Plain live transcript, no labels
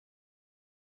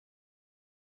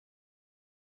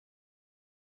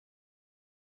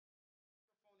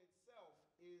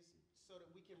so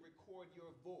that we can record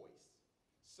your voice.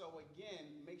 So again,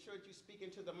 make sure that you speak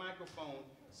into the microphone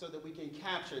so that we can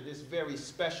capture this very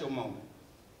special moment.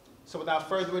 So without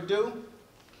further ado,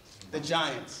 the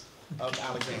Giants of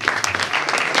Alexandria.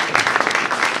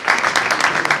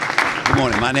 Good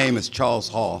morning. My name is Charles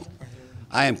Hall.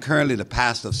 I am currently the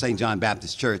pastor of St. John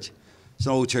Baptist Church. It's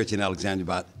an old church in Alexandria,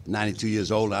 about 92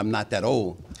 years old. I'm not that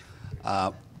old.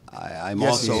 I'm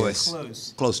Yes,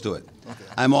 also close to it. Okay.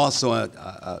 I'm also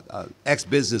an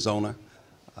ex-business owner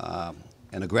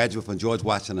and a graduate from George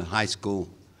Washington High School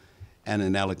and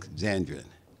in Alexandria.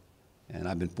 And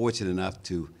I've been fortunate enough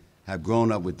to have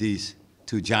grown up with these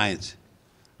two giants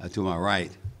to my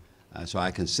right. So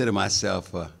I consider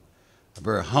myself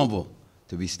very humble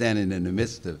to be standing in the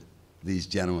midst of these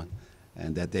gentlemen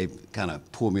and that they've kind of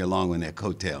pulled me along on their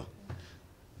coattail.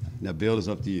 Now, Bill, it's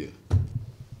up to you.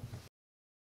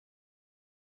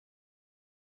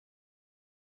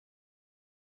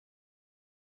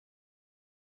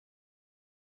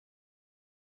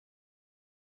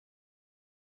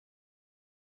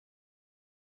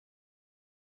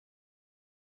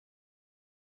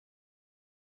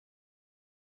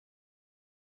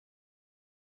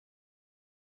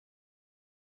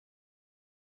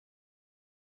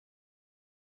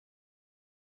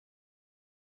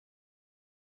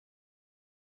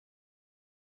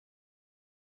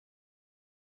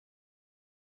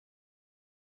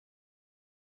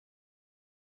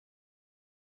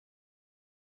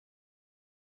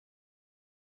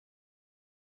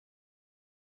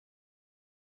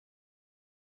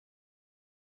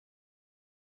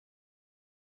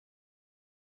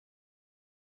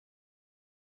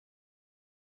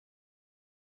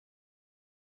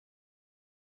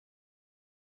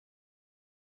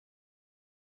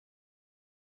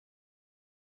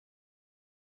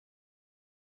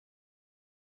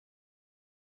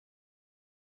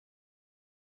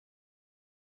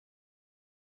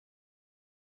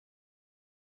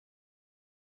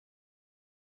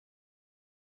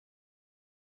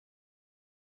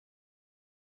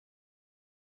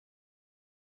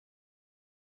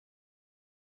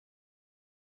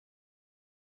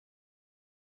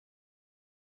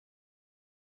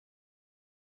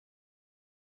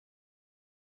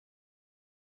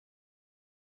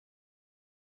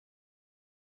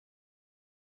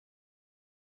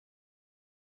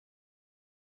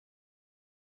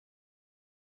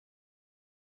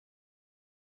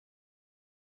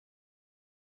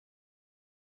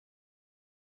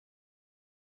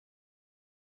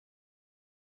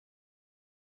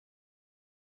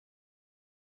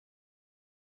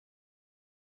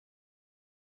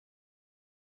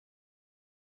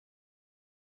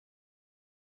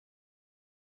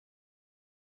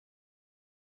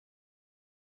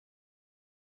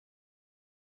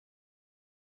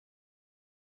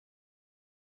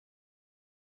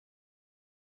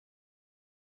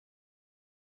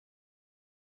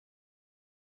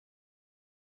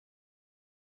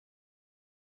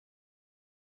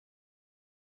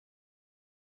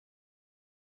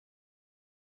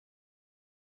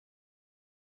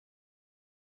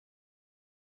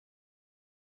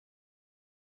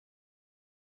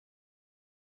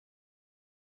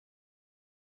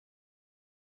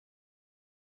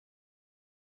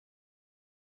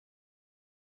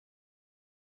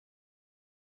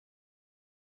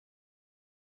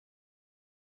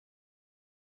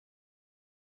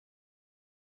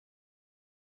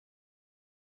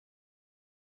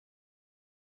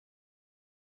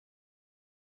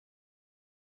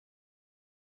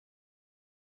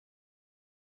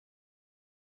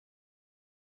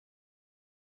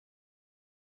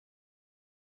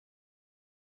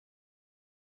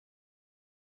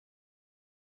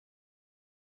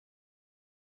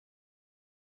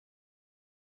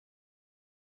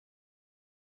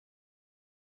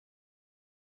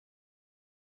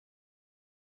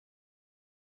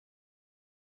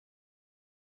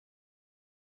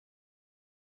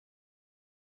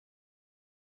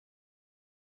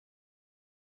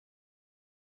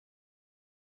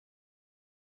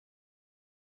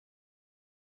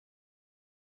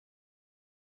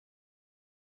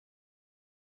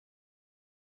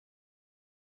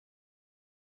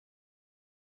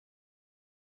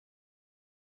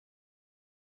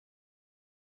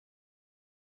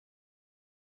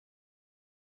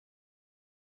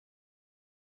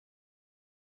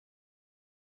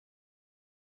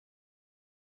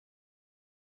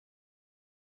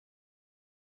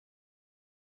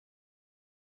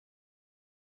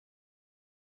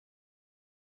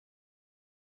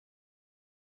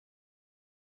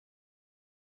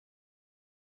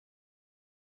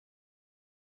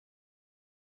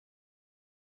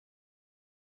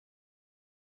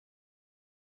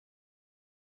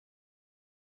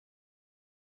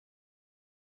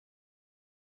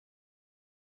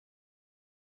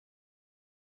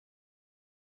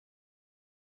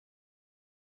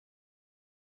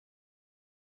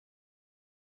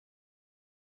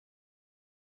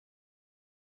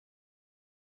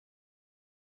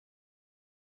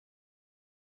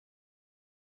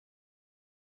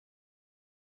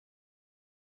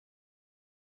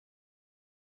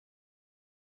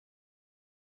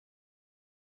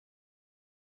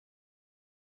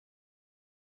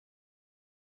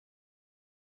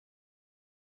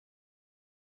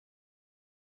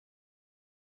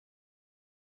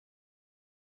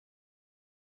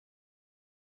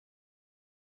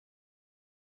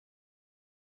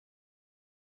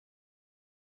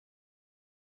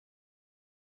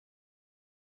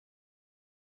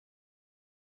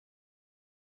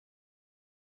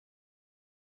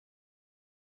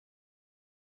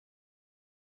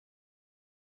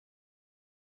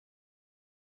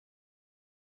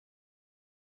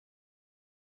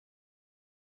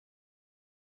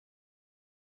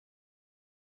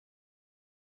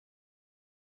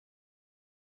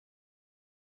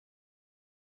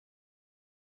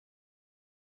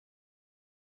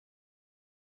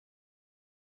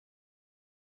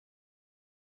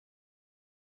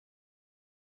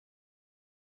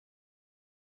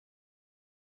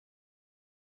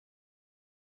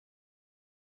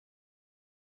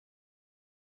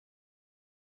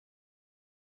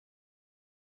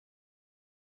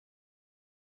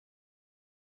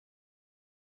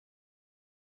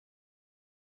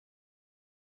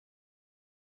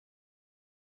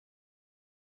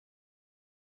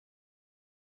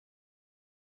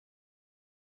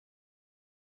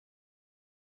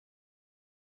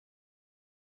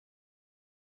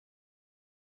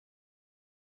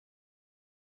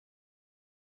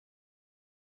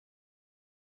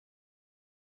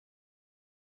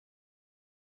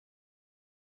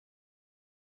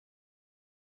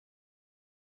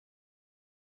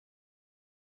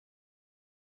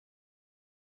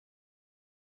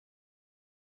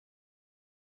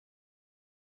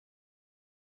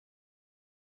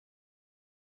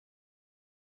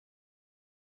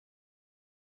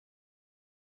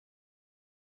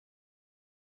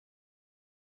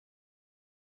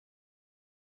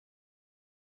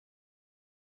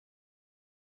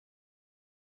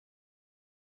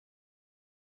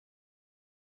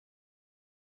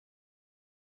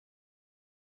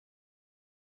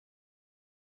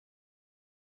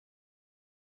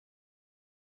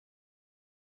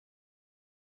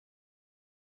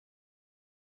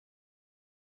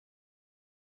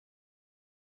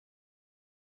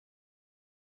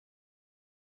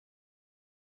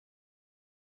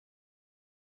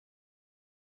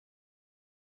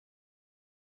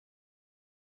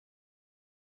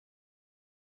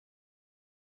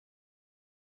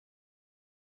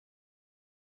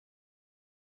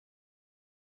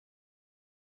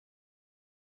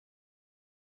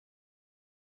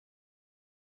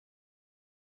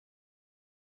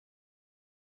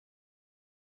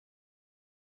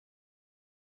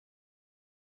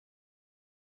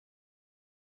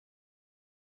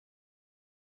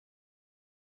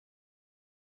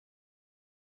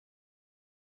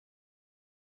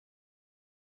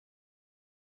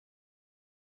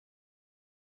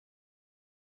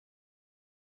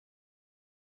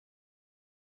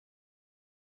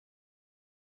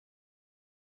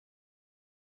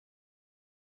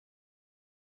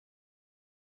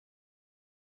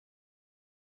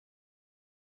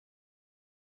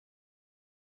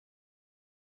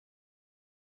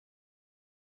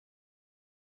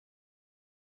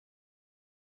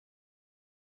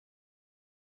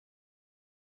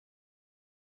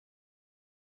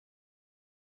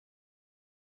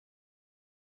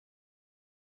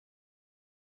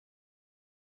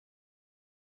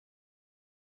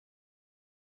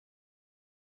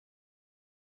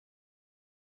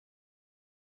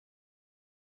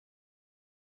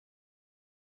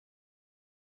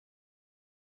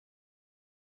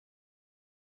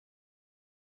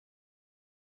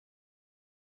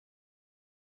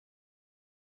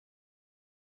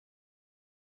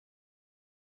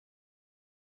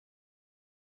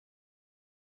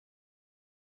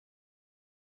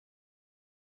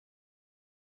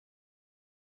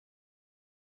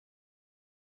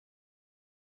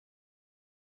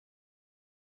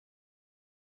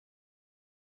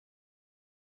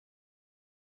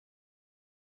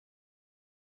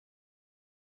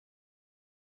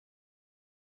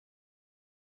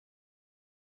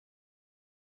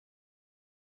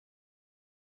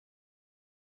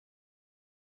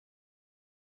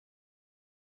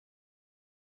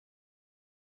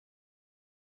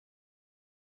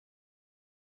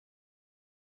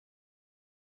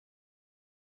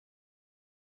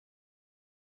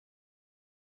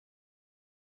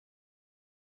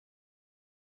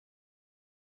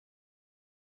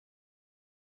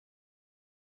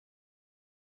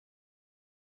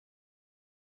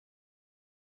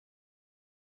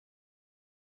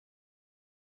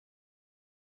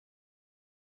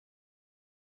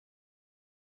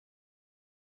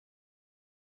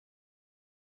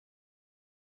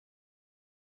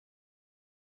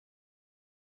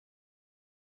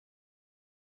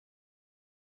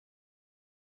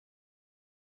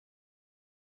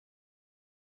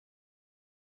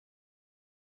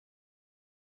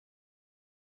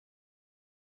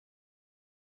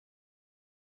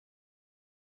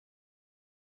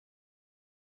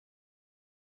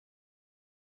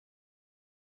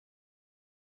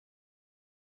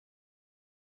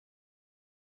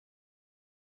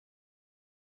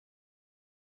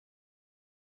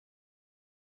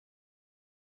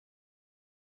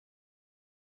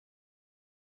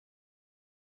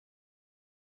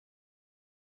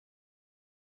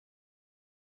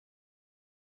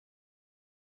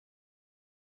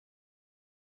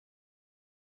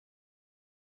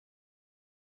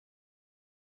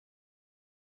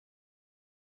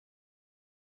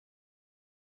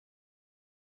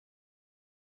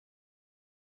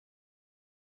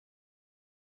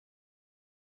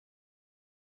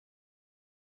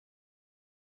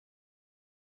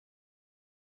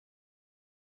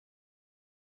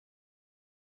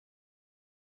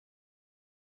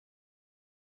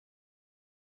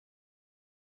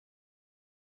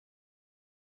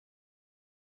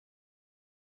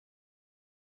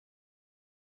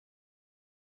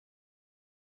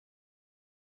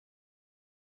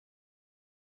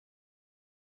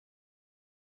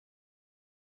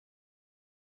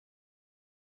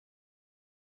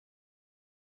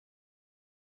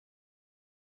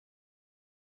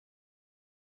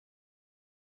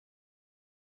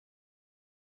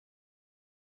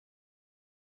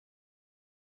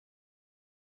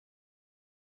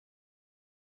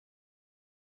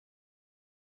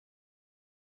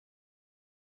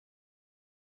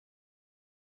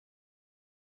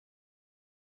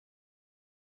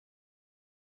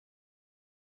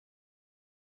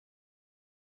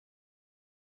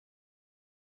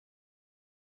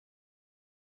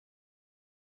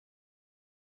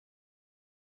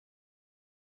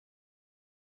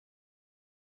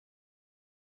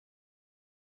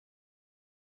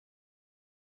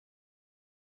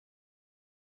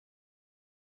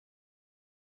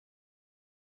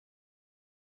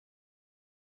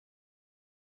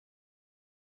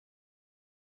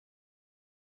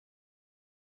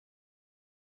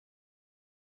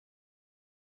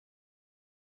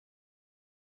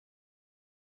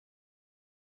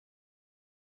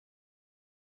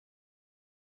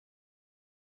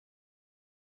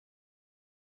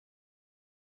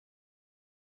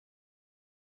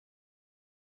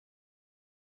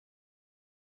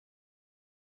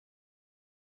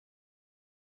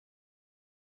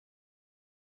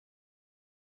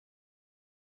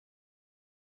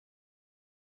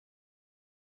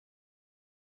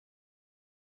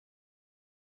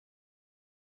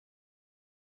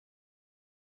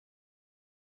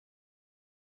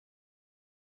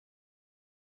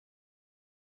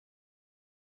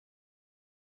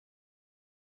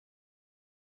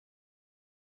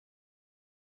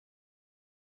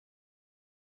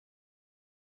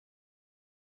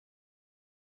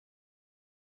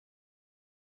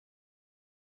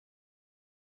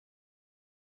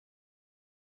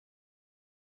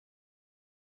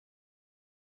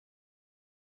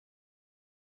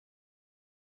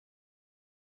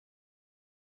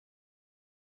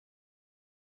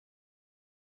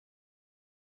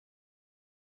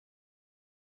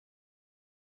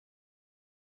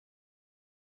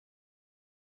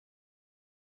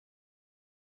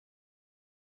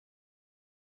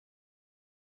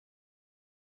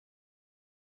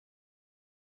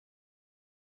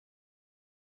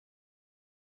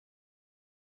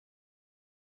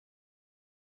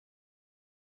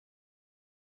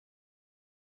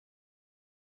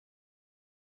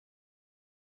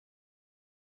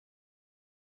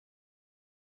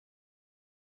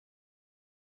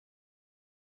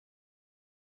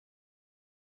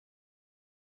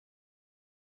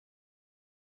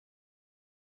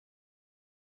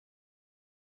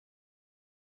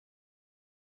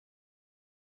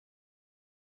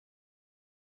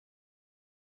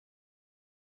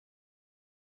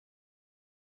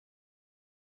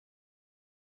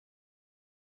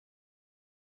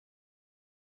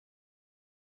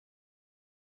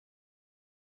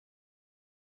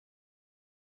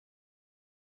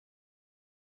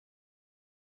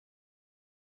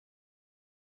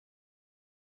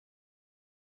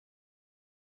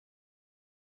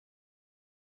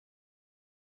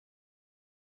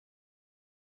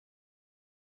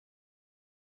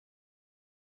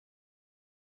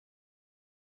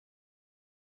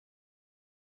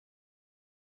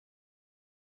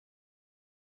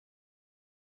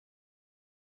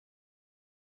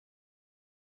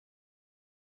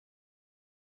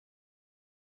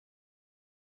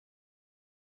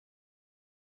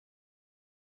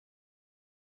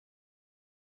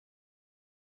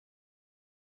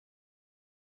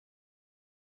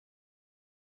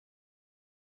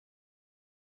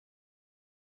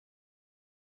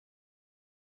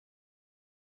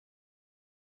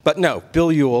 But no,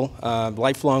 Bill Ewell,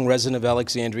 lifelong resident of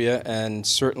Alexandria, and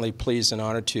certainly pleased and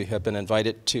honored to have been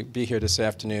invited to be here this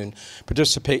afternoon,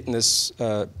 participate in this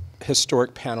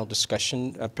historic panel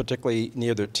discussion, particularly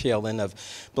near the tail end of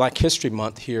Black History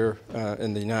Month here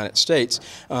in the United States.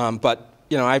 But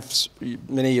you know,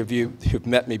 many of you who've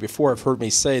met me before have heard me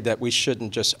say that we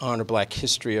shouldn't just honor Black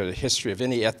history or the history of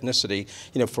any ethnicity,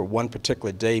 you know, for one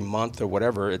particular day, month, or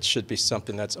whatever. It should be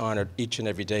something that's honored each and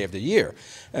every day of the year.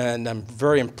 And I'm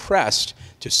very impressed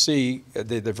to see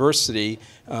the diversity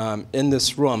in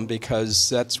this room, because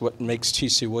that's what makes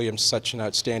T.C. Williams such an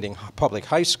outstanding public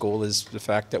high school, is the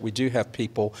fact that we do have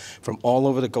people from all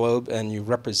over the globe, and you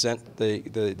represent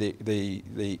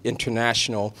the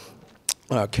international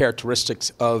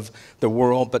characteristics of the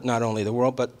world, but not only the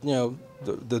world, but you know,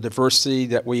 the diversity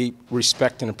that we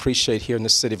respect and appreciate here in the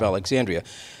city of Alexandria.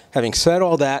 Having said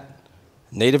all that,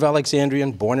 native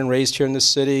Alexandrian, born and raised here in the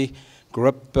city, grew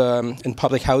up in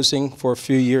public housing for a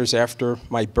few years after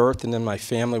my birth, and then my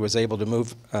family was able to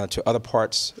move to other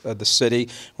parts of the city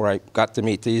where I got to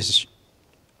meet these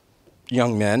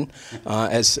young men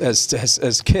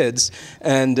as kids,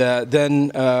 and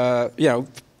then you know,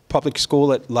 public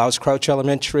school at Lowes Crouch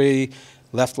Elementary,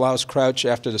 left Lowes Crouch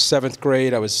after the 7th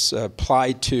grade. I was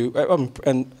applied to,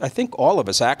 and I think all of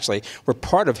us actually were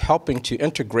part of helping to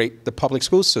integrate the public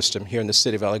school system here in the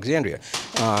city of Alexandria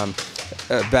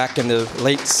back in the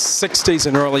late 60s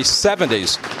and early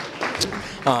 70s.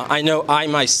 I know I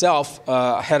myself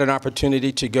had an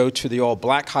opportunity to go to the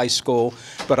all-black high school,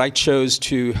 but I chose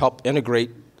to help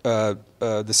integrate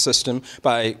the system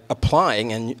by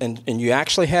applying, and you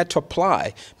actually had to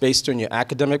apply based on your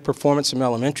academic performance in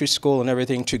elementary school and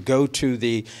everything to go to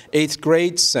the 8th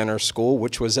grade center school,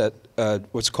 which was at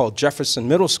what's called Jefferson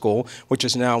Middle School, which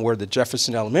is now where the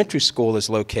Jefferson Elementary School is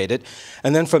located.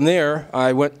 And then from there,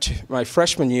 I went to my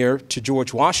freshman year to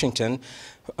George Washington.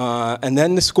 And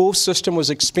then the school system was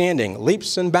expanding,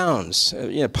 leaps and bounds.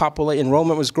 You know,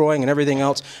 enrollment was growing and everything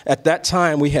else. At that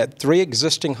time, we had 3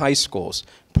 existing high schools: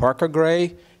 Parker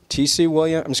Gray,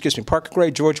 Parker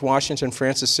Gray, George Washington,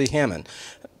 Francis C. Hammond.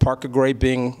 Parker Gray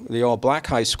being the all-black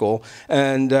high school.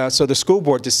 And so the school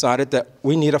board decided that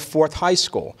we need a 4th high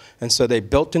school. And so they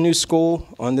built a new school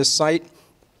on this site.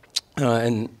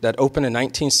 And that opened in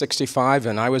 1965,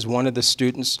 and I was one of the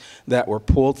students that were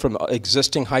pulled from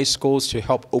existing high schools to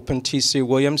help open T.C.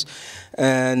 Williams,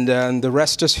 and the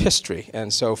rest is history.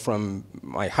 And so from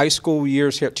my high school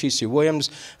years here at T.C. Williams,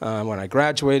 when I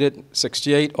graduated,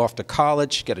 '68, off to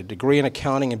college, get a degree in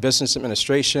accounting and business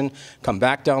administration, come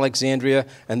back to Alexandria,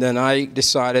 and then I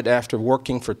decided after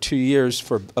working for 2 years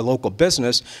for a local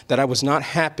business that I was not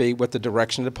happy with the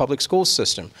direction of the public school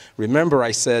system. Remember,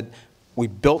 I said, we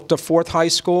built the 4th high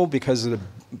school because of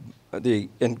the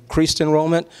increased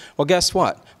enrollment. Well, guess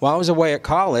what? While I was away at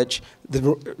college,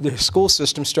 the school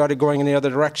system started going in the other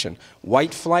direction.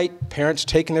 White flight, parents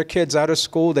taking their kids out of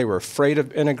school. They were afraid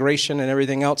of integration and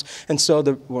everything else. And so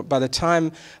by the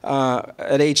time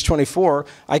at age 24,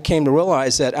 I came to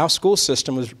realize that our school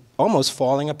system was almost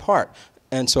falling apart.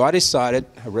 And so I decided,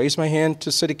 I raised my hand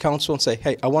to city council and say,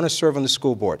 hey, I want to serve on the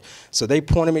school board. So they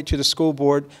appointed me to the school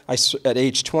board at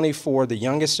age 24, the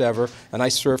youngest ever, and I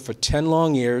served for 10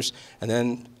 long years. And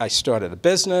then I started a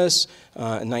business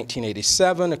in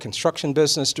 1987, a construction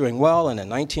business doing well. And in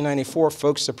 1994,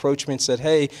 folks approached me and said,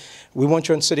 hey, we want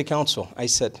you on city council. I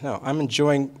said, no, I'm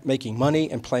enjoying making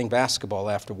money and playing basketball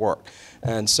after work.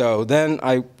 And so then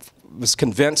I was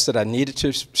convinced that I needed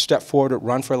to step forward and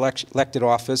run for elected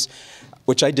office,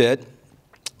 which I did.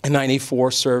 In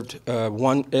 '94, served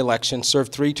one election,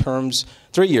 served 3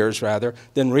 years rather,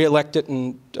 then re-elected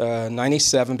in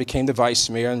 '97, became the vice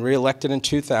mayor, and re-elected in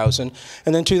 2000.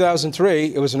 And then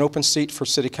 2003, it was an open seat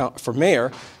for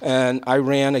mayor, and I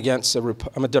ran against, I'm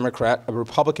a Democrat, a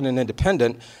Republican and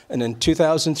independent, and in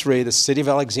 2003, the city of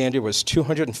Alexandria was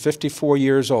 254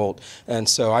 years old. And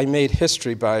so I made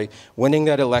history by winning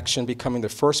that election, becoming the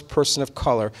first person of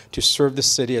color to serve the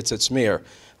city as its mayor.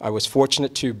 I was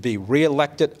fortunate to be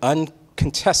re-elected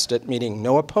uncontested, meaning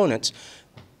no opponents,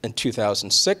 in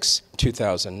 2006,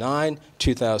 2009,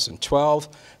 2012,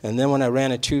 and then when I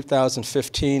ran in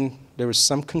 2015, there was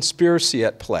some conspiracy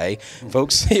at play.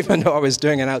 Folks, even though I was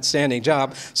doing an outstanding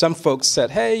job, some folks said,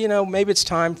 hey, you know, maybe it's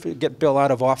time to get Bill out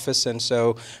of office, and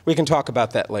so we can talk about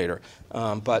that later.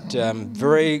 But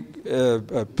very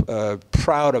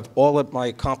proud of all of my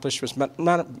accomplishments,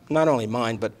 not only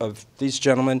mine, but of these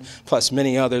gentlemen, plus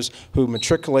many others who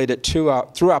matriculated through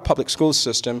our public school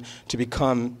system to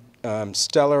become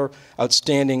stellar,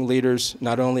 outstanding leaders,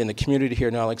 not only in the community here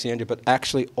in Alexandria, but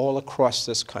actually all across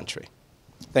this country.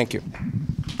 Thank you.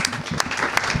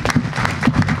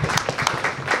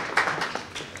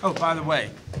 Oh, by the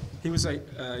way, he was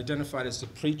identified as the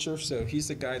preacher, so he's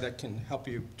the guy that can help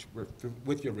you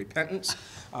with your repentance.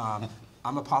 I'm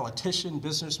a politician,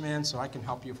 businessman, so I can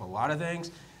help you with a lot of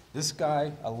things. This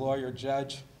guy, a lawyer,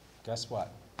 judge, guess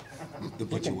what? He'll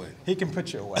put you away. He can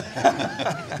put you away.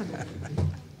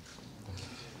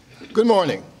 Good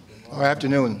morning or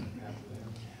afternoon.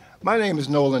 My name is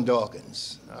Nolan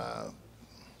Dawkins.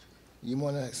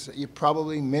 You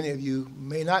probably, many of you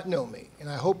may not know me, and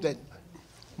I hope that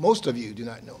most of you do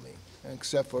not know me,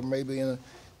 except for maybe in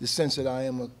the sense that I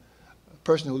am a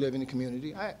person who lives in the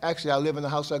community. I live in the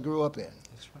house I grew up in.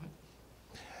 That's right.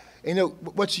 You know,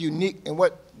 what's unique and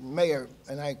what Mayor,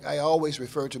 and I always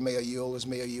refer to Mayor Ewell as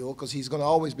Mayor Ewell because he's going to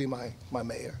always be my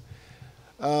mayor,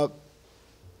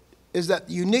 is that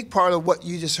the unique part of what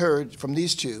you just heard from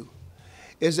these two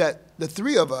is that the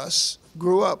three of us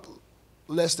grew up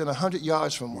less than 100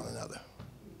 yards from one another.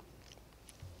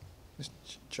 Mr.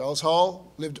 Charles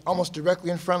Hall lived almost directly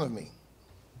in front of me.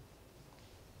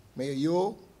 Mayor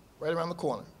Ewell, right around the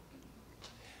corner.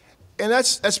 And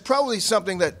that's probably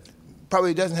something that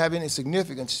probably doesn't have any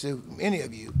significance to any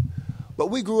of you. But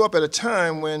we grew up at a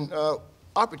time when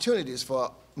opportunities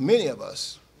for many of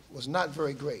us was not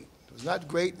very great. It was not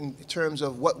great in terms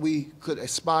of what we could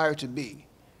aspire to be.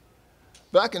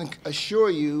 But I can assure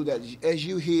you that as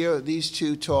you hear these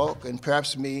two talk, and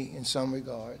perhaps me in some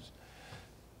regards,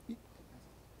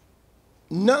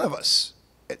 none of us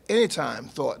at any time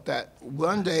thought that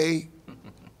one day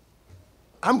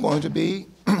I'm going to be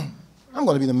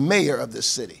the mayor of this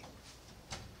city.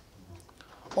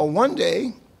 Or one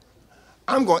day,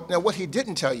 now what he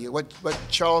didn't tell you, what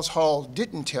Charles Hall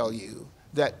didn't tell you,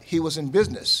 that he was in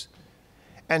business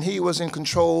and he was in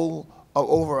control of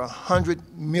over $100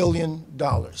 million.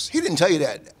 He didn't tell you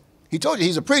that. He told you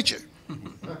he's a preacher.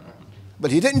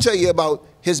 But he didn't tell you about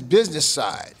his business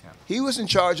side. He was in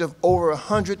charge of over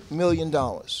 $100 million.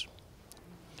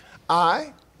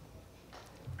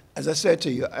 As I said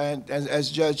to you, and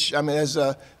as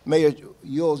Mayor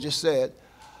Ewell just said,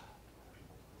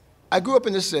 I grew up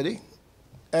in this city,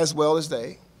 as well as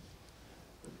they,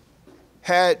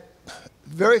 had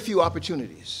very few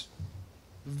opportunities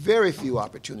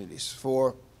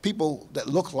for people that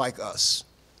look like us.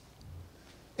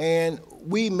 And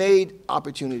we made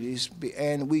opportunities,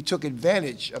 and we took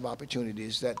advantage of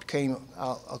opportunities that came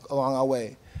along our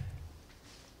way.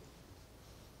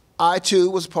 I, too,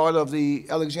 was part of the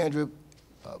Alexandria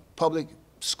public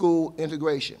school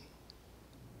integration.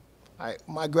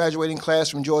 My graduating class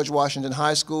from George Washington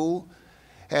High School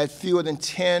had fewer than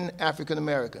 10 African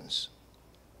Americans.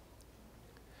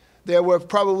 There were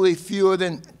probably fewer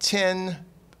than 10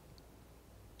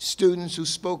 students who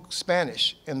spoke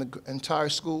Spanish in the entire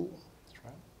school. That's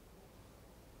right.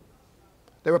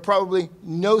 There were probably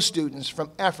no students from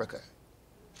Africa.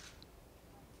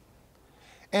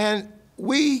 And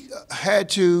we had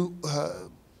to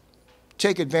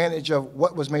take advantage of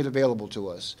what was made available to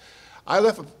us. I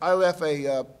left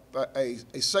a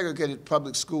segregated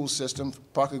public school system,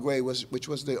 Parker Gray, which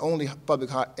was the only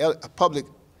public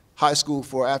high school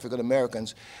for African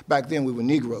Americans. Back then, we were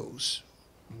Negroes.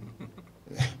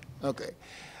 Okay.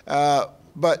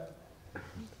 But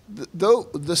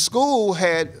the school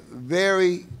had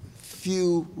very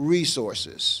few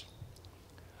resources.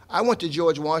 I went to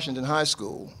George Washington High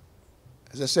School.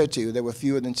 As I said to you, there were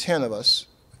fewer than 10 of us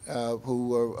who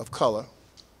were of color.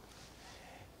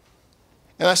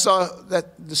 And I saw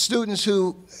that the students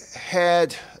who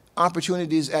had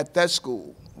opportunities at that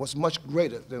school was much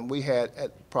greater than we had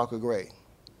at Parker Gray.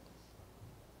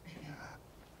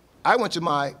 I went to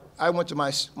my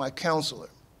counselor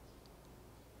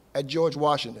at George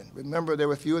Washington. Remember, there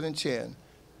were fewer than 10,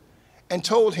 and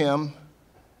told him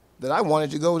that I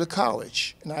wanted to go to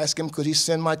college. And I asked him, could he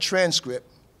send my transcript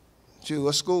to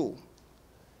a school?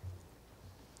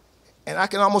 And I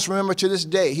can almost remember to this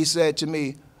day, he said to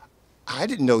me, I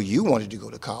didn't know you wanted to go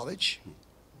to college,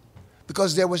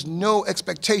 because there was no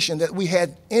expectation that we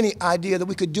had any idea that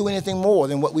we could do anything more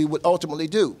than what we would ultimately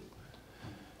do.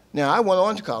 Now, I went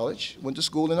on to college, went to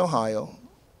school in Ohio.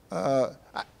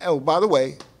 Oh, by the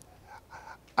way,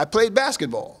 I played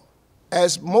basketball.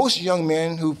 As most young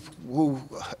men who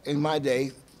in my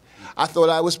day, I thought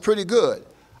I was pretty good.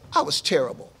 I was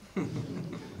terrible.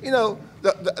 You know,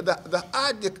 the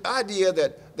idea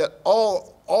that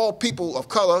all people of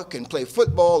color can play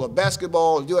football or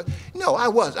basketball and do it. No, I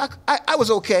was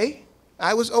okay.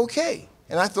 I was okay.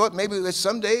 And I thought maybe that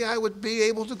someday I would be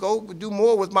able to go do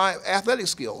more with my athletic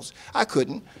skills. I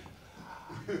couldn't.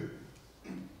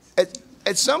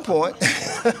 At some point,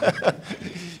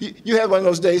 you had one of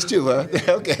those days too, huh?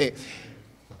 Okay.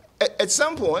 At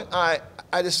some point, I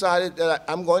decided that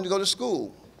I'm going to go to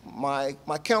school. my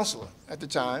counselor at the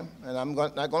time, and I'm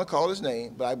not going to call his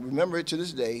name, but I remember it to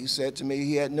this day. He said to me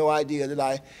he had no idea that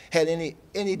I had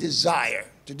any desire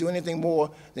to do anything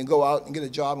more than go out and get a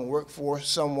job and work for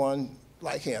someone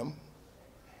like him.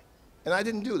 And I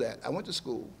didn't do that. I went to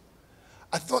school.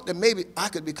 I thought that maybe I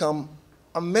could become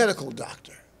a medical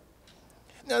doctor.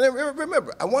 Now,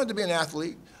 remember, I wanted to be an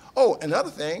athlete. Oh, another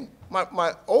thing,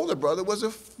 my older brother was a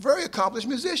very accomplished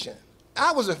musician.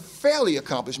 I was a fairly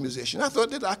accomplished musician. I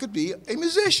thought that I could be a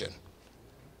musician.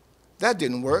 That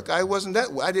didn't work. I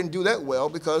didn't do that well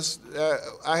because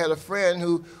I had a friend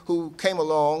who came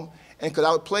along and could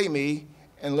outplay me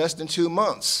in less than 2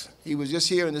 months. He was just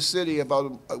here in the city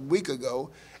about a week ago,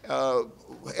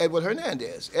 Edward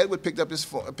Hernandez. Edward picked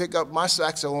up my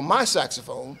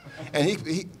saxophone,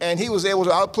 and he was able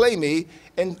to outplay me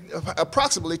in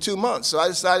approximately 2 months. So I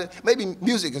decided maybe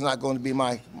music is not going to be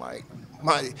my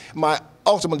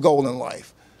ultimate goal in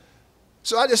life.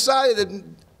 So I decided that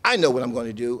I know what I'm going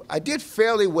to do. I did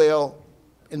fairly well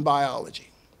in biology.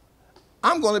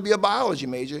 I'm going to be a biology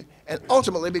major and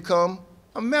ultimately become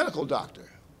a medical doctor.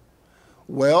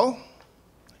 Well,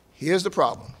 here's the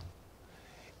problem.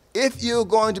 If you're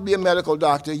going to be a medical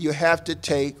doctor, you have to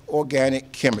take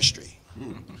organic chemistry.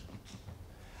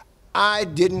 I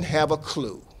didn't have a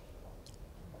clue.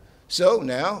 So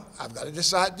now I've got to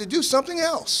decide to do something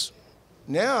else.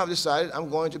 Now I've decided I'm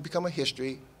going to become a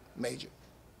history major.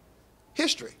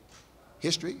 History.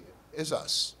 History is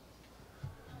us.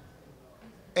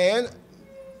 And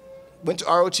went into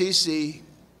ROTC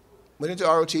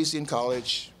in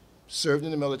college, served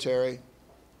in the military,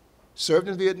 served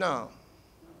in Vietnam.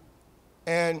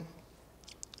 And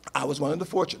I was one of the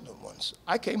fortunate ones.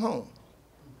 I came home.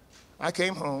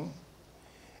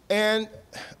 And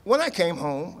when I came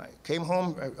home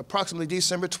approximately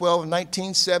December 12,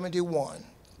 1971.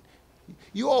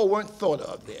 You all weren't thought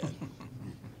of then.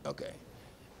 Okay.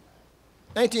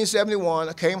 1971,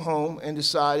 I came home and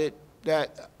decided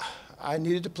that I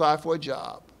needed to apply for a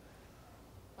job.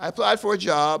 I applied for a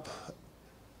job,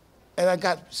 and I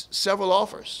got several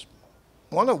offers,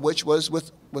 one of which was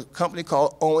with a company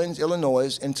called Owens,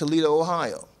 Illinois, in Toledo,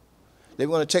 Ohio. They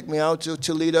were going to take me out to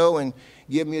Toledo and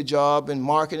give me a job in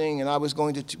marketing, and I was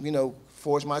going to,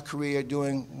 forge my career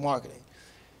doing marketing.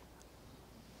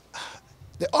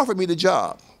 They offered me the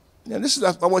job. Now,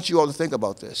 I want you all to think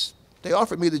about this. They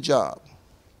offered me the job,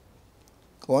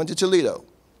 going to Toledo.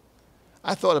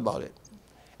 I thought about it,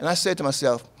 and I said to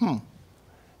myself,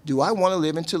 do I want to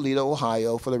live in Toledo,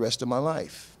 Ohio for the rest of my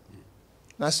life?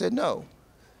 And I said no.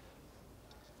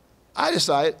 I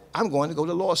decided I'm going to go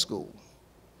to law school.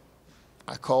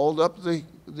 I called up the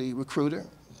recruiter,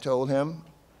 told him,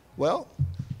 well,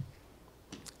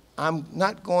 I'm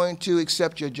not going to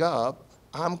accept your job.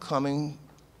 I'm going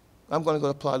to go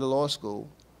apply to law school.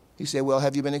 He said, well,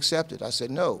 have you been accepted? I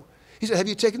said, no. He said, have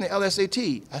you taken the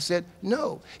LSAT? I said,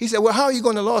 no. He said, well, how are you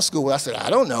going to law school? I said, I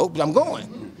don't know, but I'm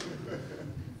going.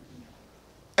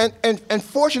 And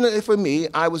fortunately for me,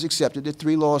 I was accepted at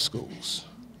 3 law schools.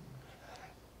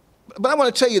 But I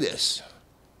want to tell you this.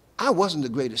 I wasn't the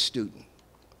greatest student.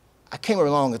 I came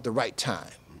along at the right time.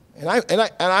 And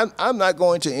I'm not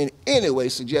going to in any way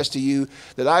suggest to you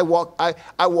that I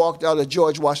walked out of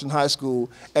George Washington High School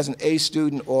as an A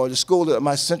student, or the school that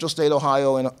my Central State,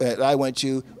 Ohio, that I went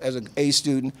to as an A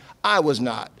student. I was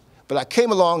not. But I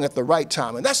came along at the right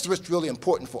time. And that's what's really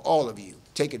important for all of you.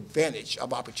 Take advantage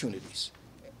of opportunities.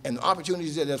 And the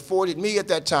opportunities that afforded me at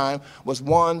that time was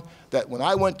one that when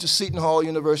I went to Seton Hall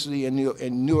University in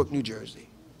Newark, New Jersey,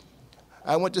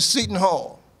 I went to Seton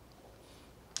Hall.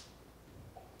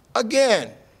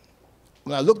 Again,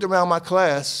 when I looked around my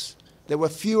class, there were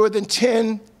fewer than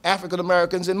 10 African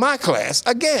Americans in my class,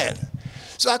 again.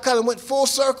 So I kind of went full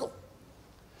circle.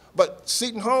 But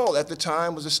Seton Hall at the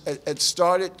time had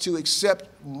started to accept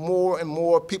more and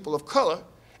more people of color,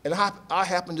 and I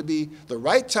happened to be the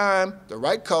right time, the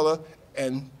right color,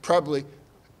 and probably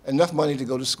enough money to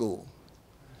go to school.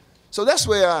 So that's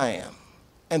where I am.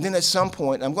 And then at some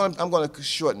point, I'm going to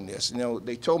shorten this.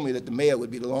 They told me that the mayor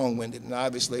would be long-winded, and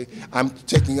obviously I'm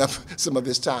taking up some of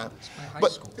his time.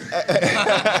 But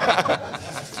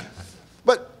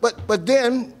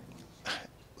then,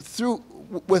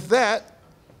 with that,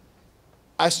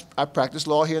 I practiced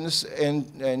law here in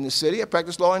the city. I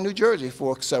practiced law in New Jersey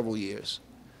for several years.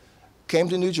 Came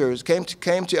to New Jersey,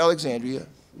 came to Alexandria,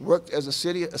 worked as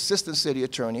assistant city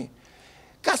attorney,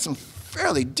 got some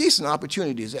fairly decent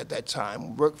opportunities at that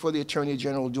time. Worked for the Attorney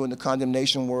General doing the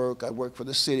condemnation work. I worked for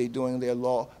the city doing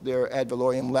their ad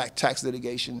valorem tax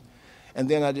litigation. And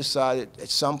then I decided at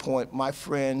some point, my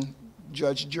friend,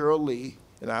 Judge Gerald Lee,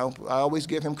 and I always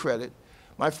give him credit,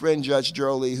 my friend Judge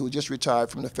Gerald Lee, who just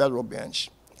retired from the federal bench,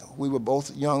 we were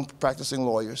both young practicing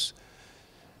lawyers,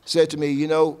 said to me, you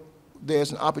know,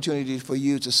 there's an opportunity for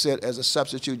you to sit as a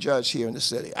substitute judge here in the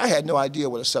city. I had no idea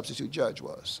what a substitute judge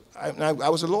was. I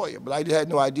was a lawyer, but I had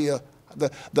no idea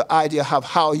the idea of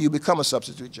how you become a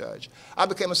substitute judge. I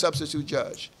became a substitute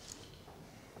judge.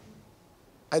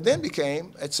 I then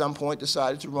at some point,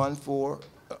 decided to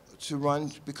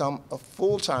become a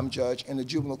full-time judge in the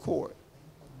juvenile court.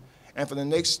 And for the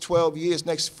next 12 years,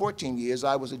 next 14 years,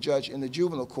 I was a judge in the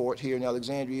juvenile court here in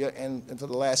Alexandria, and for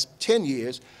the last 10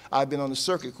 years, I've been on the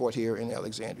circuit court here in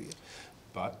Alexandria.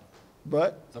 But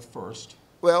the first.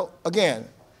 Well, again,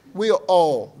 we are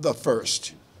all the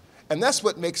first. And that's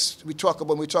what makes,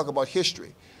 when we talk about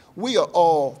history. We are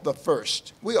all the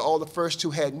first. We are all the first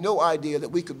who had no idea that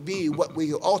we could be what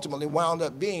we ultimately wound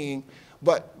up being,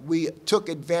 but we took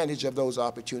advantage of those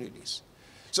opportunities.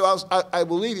 So I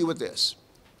will leave you with this.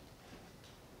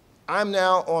 I'm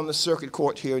now on the circuit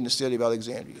court here in the city of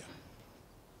Alexandria.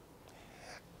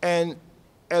 And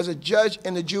as a judge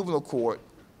in the juvenile court,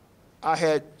 I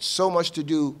had so much to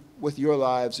do with your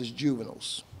lives as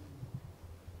juveniles.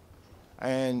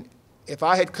 And if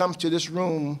I had come to this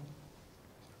room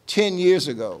 10 years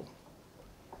ago,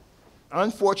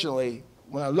 unfortunately,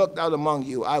 when I looked out among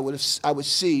you, I would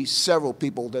see several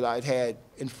people that I'd had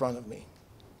in front of me.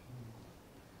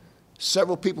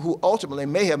 Several people who ultimately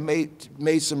may have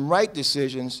made some right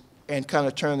decisions and kind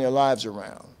of turned their lives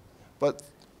around. But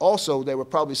also, there were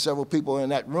probably several people in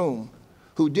that room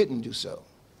who didn't do so.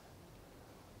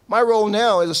 My role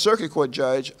now as a circuit court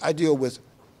judge, I deal with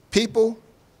people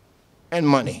and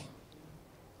money.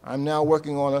 I'm now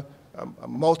working on a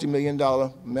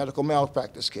multi-million-dollar medical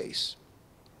malpractice case.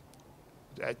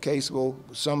 That case will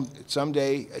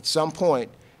someday, at some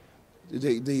point,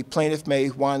 the plaintiff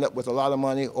may wind up with a lot of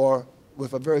money or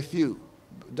with a very few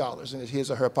dollars in his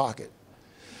or her pocket.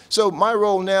 So my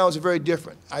role now is very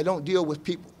different. I don't deal with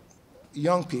people,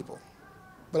 young people,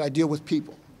 but I deal with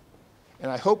people.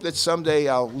 And I hope that someday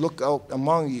I'll look out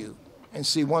among you and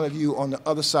see one of you on the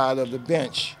other side of the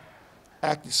bench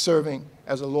serving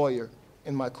as a lawyer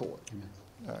in my court. Amen.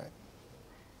 All right.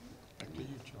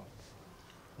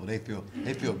 Well,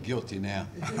 they feel guilty now.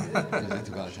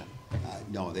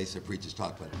 No, they said preachers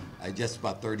talk, but just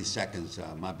about 30 seconds.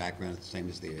 My background is the same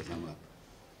as theirs.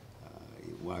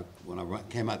 When I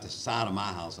came out the side of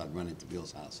my house, I'd run into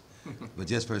Bill's house. But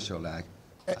just for a show, like.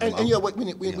 And you know what? We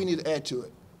need to add to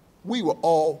it. We were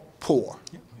all poor.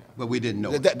 But we didn't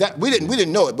know it. We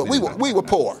didn't know it, but we were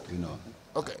poor. You know.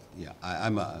 Okay. Yeah,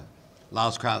 I'm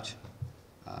Lyles Crouch,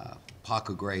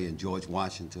 Parker Gray, and George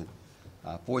Washington.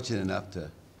 Fortunate enough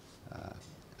to.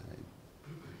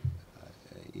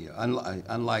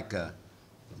 Unlike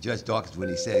Judge Dawkins when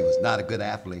he said he was not a good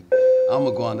athlete, I'm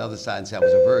gonna go on the other side and say I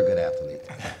was a very good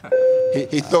athlete.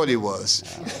 He thought he was.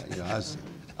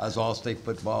 I was all-state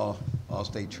football,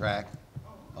 all-state track,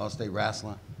 all-state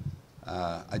wrestling.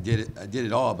 I did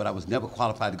it all, but I was never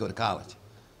qualified to go to college.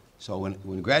 So when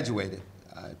I graduated,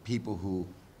 people who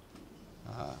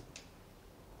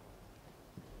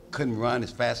couldn't run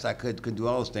as fast as I couldn't do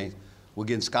all those things, were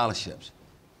getting scholarships.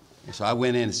 And so I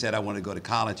went in and said I wanted to go to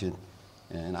college,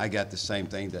 and I got the same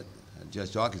thing that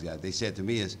Judge Dawkins got. They said to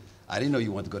me I didn't know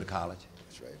you wanted to go to college.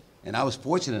 That's right. And I was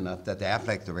fortunate enough that the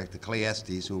athletic director, Clay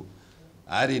Estes, who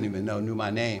I didn't even know knew my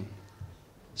name,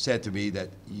 said to me that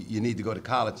you need to go to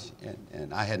college.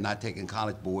 And I had not taken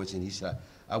college boards, and he said,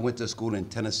 I went to a school in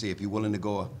Tennessee. If you're willing to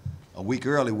go a week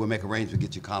early, we'll make arrangements to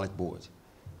get you college boards.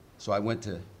 So I went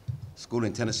to school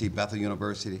in Tennessee, Bethel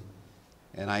University,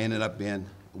 and I ended up being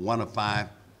one of 5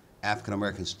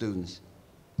 African-American students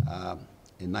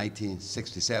in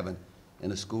 1967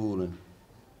 in a school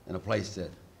in a place that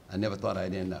I never thought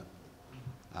I'd end up.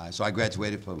 So I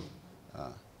graduated from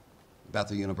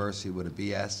Bethel University with a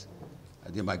BS.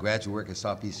 I did my graduate work at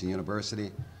Southeastern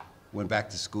University, went back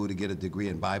to school to get a degree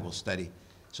in Bible study.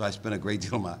 So I spent a great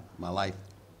deal of my life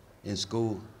in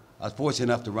school. I was fortunate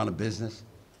enough to run a business,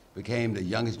 became the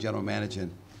youngest general manager,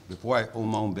 before I owned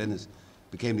my own business,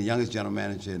 became the youngest general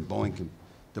manager in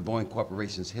the Boeing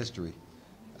Corporation's history.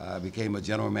 Became a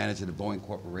general manager of the Boeing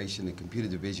Corporation, the computer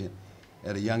division,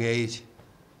 at a young age.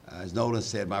 As Nolan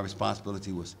said, my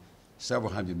responsibility was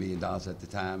several $100 million at the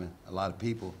time, and a lot of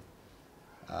people.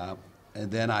 And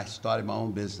then I started my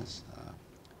own business,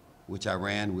 which I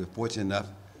ran. We were fortunate enough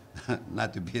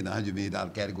not to be in the $100 million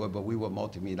category, but we were a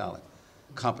multi-million-dollar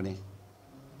company.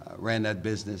 Ran that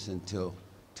business until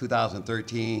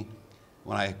 2013,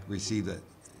 when I received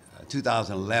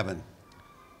 2011,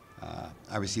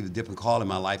 I received a different call in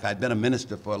my life. I'd been a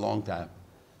minister for a long time,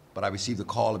 but I received a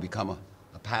call to become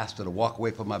a pastor, to walk away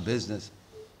from my business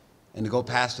and to go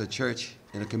pastor a church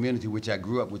in a community which I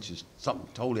grew up, which is something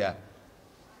totally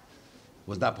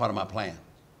was not part of my plan.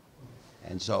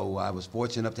 And so I was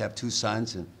fortunate enough to have 2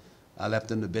 sons, and I left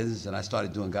them the business, and I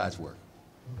started doing God's work.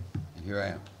 And here I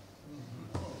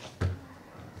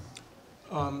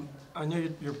am. I know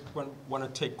you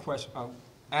want to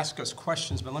ask us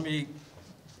questions, but let me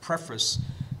preface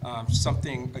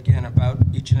something again about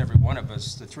each and every one of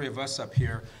us, the 3 of us up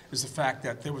here, is the fact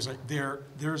that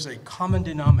there's a common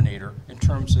denominator in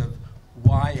terms of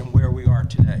why and where we are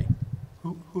today.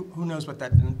 Who knows what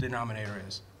that denominator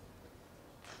is?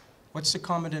 What's the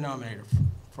common denominator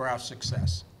for our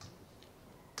success?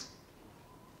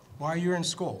 Why are you in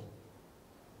school?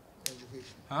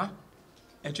 Education. Huh?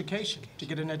 Education, to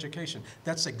get an education.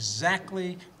 That's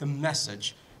exactly the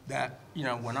message that, you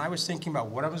know, when I was thinking about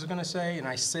what I was going to say, and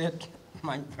I said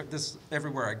this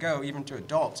everywhere I go, even to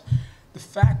adults, the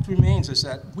fact remains is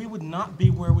that we would not be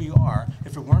where we are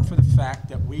if it weren't for the fact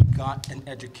that we got an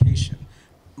education.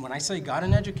 When I say got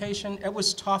an education, it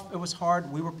was tough, it was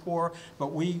hard, we were poor,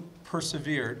 but we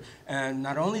persevered. And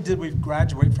not only did we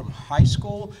graduate from high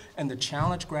school, and the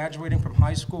challenge graduating from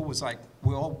high school was like,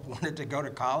 we all wanted to go to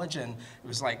college, and it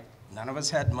was like, none of us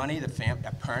had money, the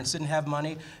parents didn't have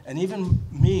money, and even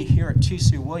me here at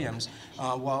T.C. Williams,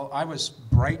 while I was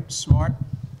bright, smart,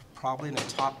 probably in the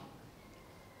top,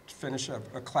 finish a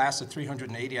class of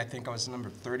 380, I think I was number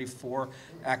 34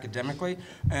 academically,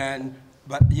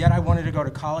 but yet I wanted to go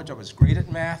to college. I was great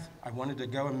at math. I wanted to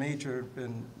go and major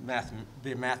in math,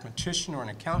 be a mathematician or an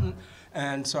accountant.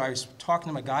 And so I was talking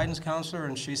to my guidance counselor,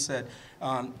 and she said,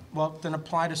 well, then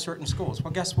apply to certain schools.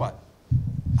 Well, guess what?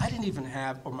 I didn't even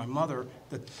have, or my mother,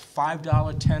 the $5,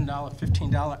 $10,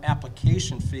 $15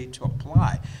 application fee to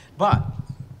apply. But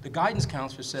the guidance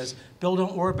counselor says, Bill,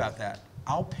 don't worry about that.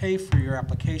 I'll pay for your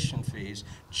application fees.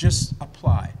 Just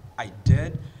apply. I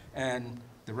did, and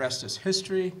the rest is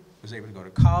history. Was able to go to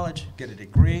college, get a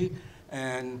degree,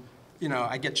 and you know,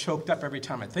 I get choked up every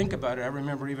time I think about it. I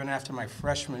remember even after my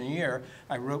freshman year,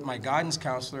 I wrote my guidance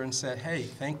counselor and said, hey,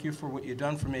 thank you for what you've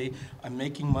done for me. I'm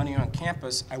making money on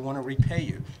campus. I want to repay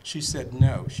you. She said,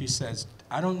 no. She says,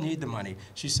 I don't need the money.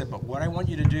 She said, but what I want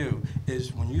you to do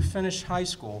is when you finish high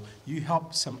school, you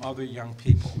help some other young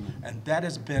people. And that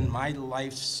has been my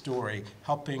life story,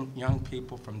 helping young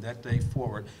people from that day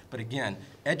forward. But again,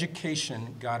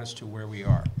 education got us to where we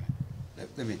are.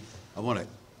 I want to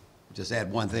just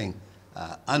add one thing.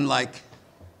 Unlike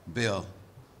Bill,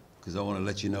 because I want to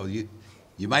let you know, you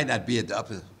might not be at the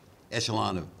upper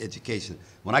echelon of education.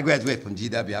 When I graduated from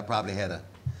GW, I probably had a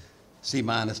C-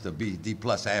 to B, D+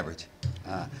 average.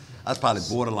 I was probably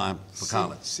borderline for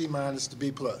college. C- to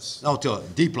B+. No, to a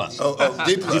D+. Oh,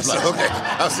 D+. Okay.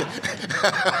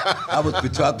 I was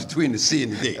between the C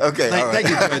and the D. Okay, Thank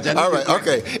you, Judge. All right,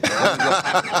 okay.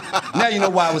 Now you know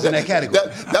why I was in that category.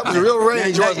 That was a real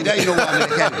range. Now you know why I'm in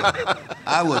that category.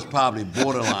 I was probably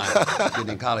borderline getting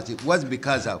in college. It wasn't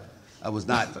because I was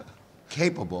not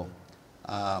capable.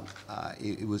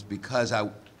 It was because I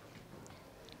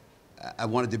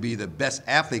wanted to be the best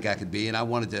athlete I could be, and I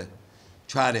wanted to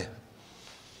try to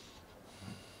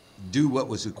do what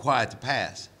was required to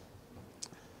pass.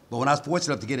 But when I was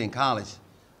fortunate enough to get in college,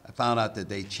 I found out that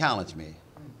they challenged me.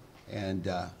 And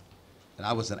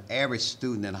I was an average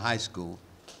student in high school,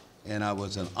 and I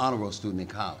was an honor roll student in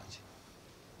college.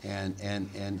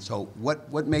 And so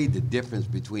what made the difference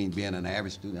between being an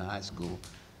average student in high school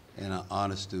and an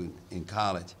honor student in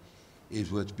college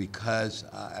was because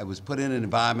I was put in an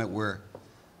environment where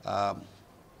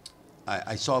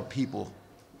I saw people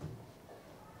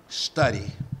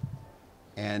study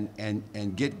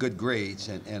and get good grades,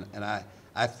 and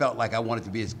I felt like I wanted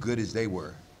to be as good as they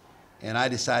were. And I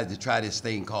decided to try this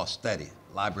thing called study,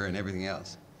 library and everything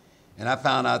else. And I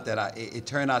found out that it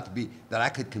turned out to be that I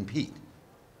could compete,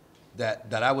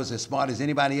 that I was as smart as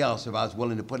anybody else if I was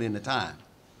willing to put in the time.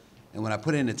 And when I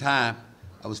put in the time,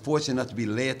 I was fortunate enough to be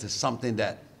led to something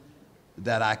that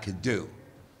I could do.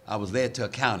 I was led to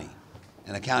accounting,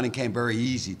 and accounting came very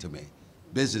easy to me.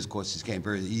 Business courses came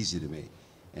very easy to me.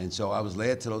 And so I was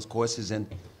led to those courses, and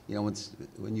you know,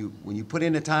 when you put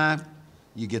in the time,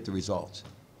 you get the results.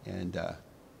 And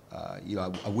you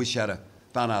know, I wish I'd have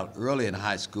found out early in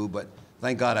high school, but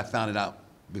thank God I found it out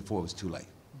before it was too late.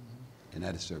 And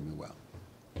that has served me well.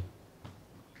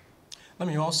 Let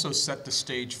me also set the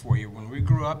stage for you. When we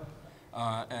grew up,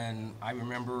 and I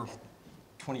remember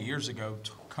 20 years ago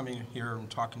coming here and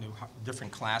talking to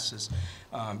different classes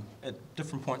at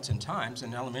different points in times,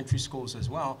 in elementary schools as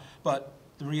well, but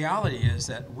the reality is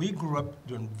that we grew up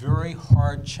during very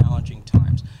hard, challenging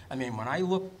times. I mean, when I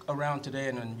look around today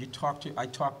and then I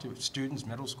talk to students,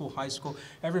 middle school, high school,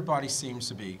 everybody seems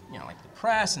to be, you know, like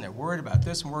depressed and they're worried about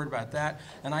this and worried about that.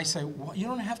 And I say, well, you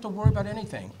don't have to worry about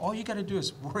anything. All you got to do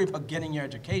is worry about getting your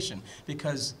education,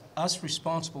 because us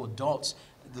responsible adults,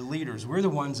 the leaders, we're the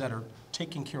ones that are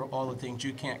taking care of all the things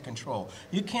you can't control.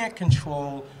 You can't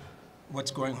control what's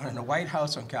going on in the White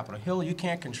House, on Capitol Hill. You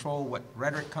can't control what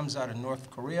rhetoric comes out of North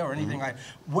Korea or anything like that.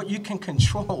 What you can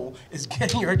control is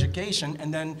getting your education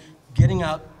and then getting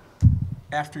out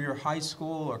after your high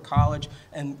school or college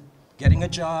and getting a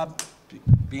job,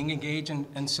 being engaged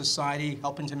in society,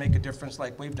 helping to make a difference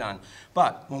like we've done.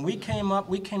 But when we came up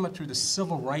through the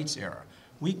civil rights era.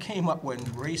 We came up when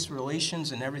race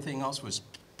relations and everything else was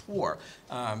poor,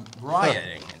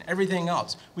 rioting and everything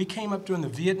else. We came up during the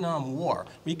Vietnam War.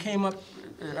 We came up,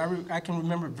 I can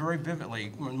remember very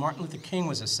vividly when Martin Luther King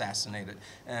was assassinated,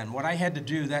 and what I had to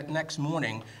do that next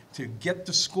morning to get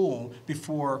to school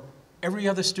before every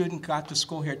other student got to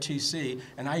school here at TC,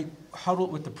 and I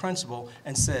huddled with the principal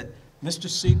and said, Mr.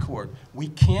 Secord, we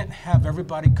can't have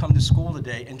everybody come to school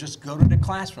today and just go to the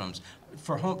classrooms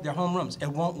for their homerooms. It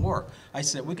won't work. I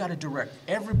said, we got to direct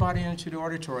everybody into the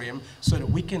auditorium so that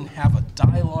we can have a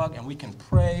dialogue and we can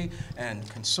pray and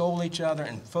console each other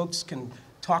and folks can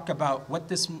talk about what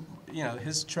this, you know,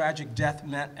 his tragic death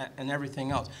meant and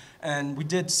everything else. And we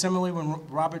did similarly when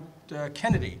Robert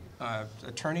Kennedy,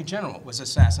 Attorney General, was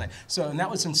assassinated. So, and that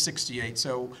was in '68.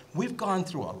 So we've gone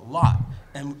through a lot,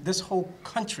 and this whole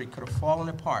country could have fallen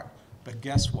apart. But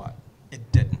guess what?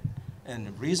 It didn't. And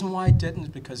the reason why it didn't is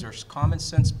because there's common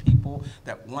sense people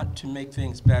that want to make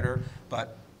things better,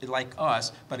 but like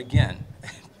us. But again,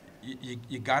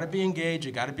 you got to be engaged,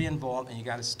 you got to be involved, and you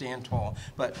got to stand tall.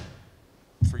 But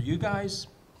for you guys,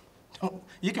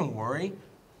 you can worry,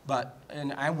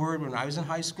 and I worried when I was in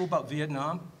high school about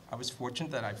Vietnam. I was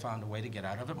fortunate that I found a way to get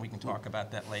out of it, and we can talk about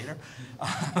that later.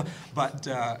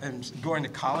 And going to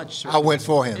college. I went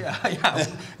for him. Yeah,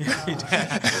 he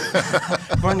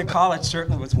did. Going to college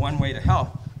certainly was one way to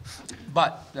help.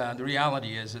 But the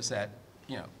reality is that,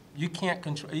 you know, you can't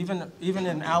control, even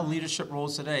in our leadership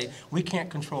roles today, we can't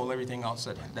control everything else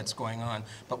that's going on,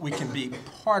 but we can be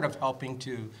part of helping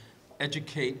to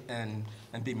educate and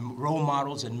be role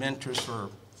models and mentors for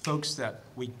folks that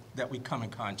we come in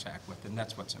contact with, and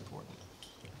that's what's important.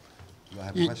 Do I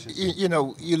have a question? You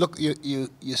know,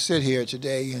 you sit here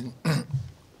today and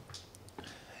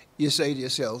you say to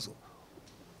yourselves,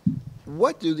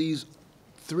 what do these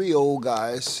three old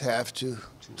guys have to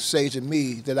say to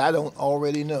me that I don't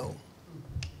already know?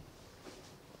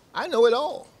 I know it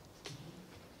all.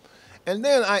 And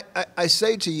then I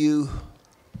say to you,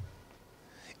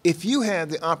 if you have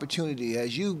the opportunity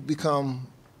as you become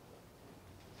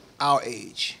our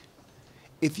age,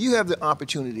 if you have the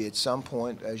opportunity at some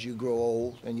point as you grow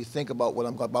old and you think about what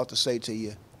I'm about to say to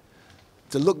you,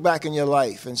 to look back in your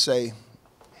life and say,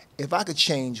 if I could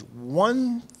change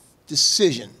one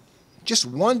decision, just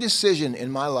one decision in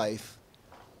my life,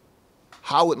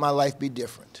 how would my life be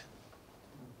different?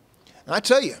 And I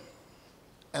tell you,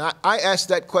 and I asked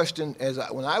that question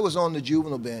when I was on the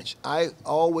juvenile bench, I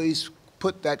always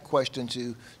put that question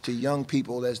to young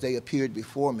people as they appeared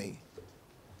before me.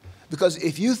 Because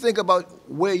if you think about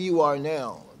where you are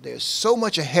now, there's so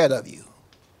much ahead of you.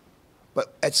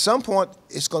 But at some point,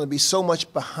 it's going to be so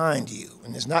much behind you,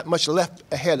 and there's not much left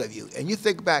ahead of you. And you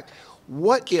think back,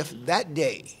 what if that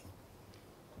day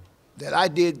that I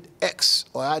did X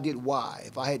or I did Y,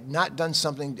 if I had not done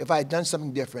something, if I had done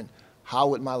something different, how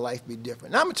would my life be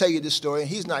different? Now, I'm going to tell you this story, and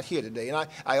he's not here today, and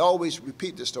I always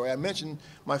repeat this story. I mentioned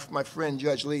my friend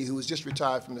Judge Lee, who was just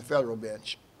retired from the federal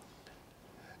bench.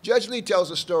 Judge Lee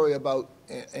tells a story about,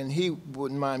 and he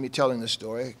wouldn't mind me telling this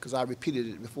story because I repeated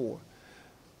it before.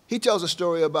 He tells a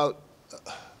story about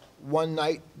one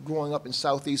night growing up in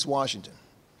Southeast Washington.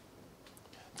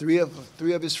 Three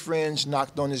of his friends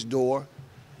knocked on his door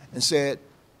and said,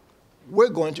 we're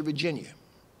going to Virginia.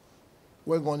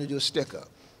 We're going to do a stick-up.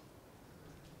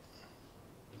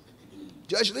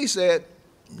 Judge Lee said,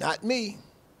 not me.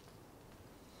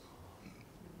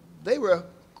 They were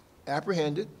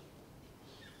apprehended,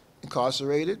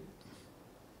 incarcerated,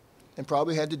 and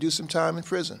probably had to do some time in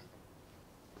prison.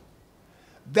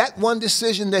 That one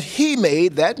decision that he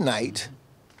made that night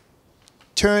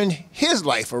turned his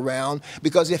life around,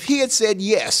 because if he had said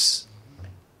yes,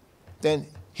 then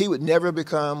he would never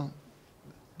become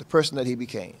the person that he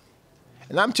became.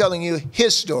 And I'm telling you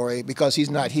his story because he's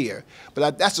not here,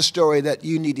 but that's a story that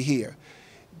you need to hear.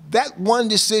 That one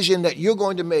decision that you're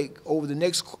going to make over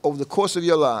the course of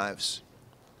your lives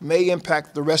may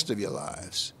impact the rest of your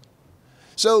lives.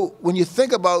 So when you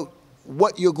think about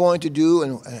what you're going to do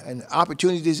and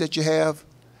opportunities that you have,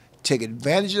 take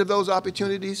advantage of those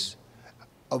opportunities,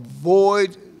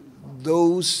 avoid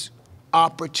those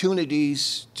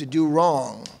opportunities to do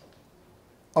wrong.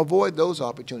 Avoid those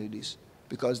opportunities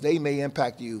because they may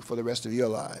impact you for the rest of your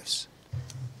lives.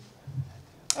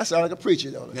 I sound like a preacher,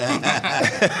 don't I?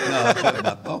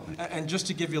 And just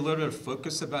to give you a little bit of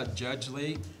focus about Judge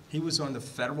Lee, he was on the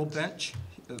federal bench,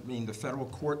 I mean the federal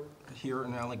court here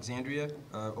in Alexandria,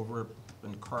 over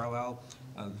in Carlisle,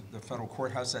 the federal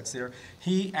courthouse that's there.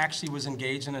 He actually was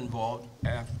engaged and involved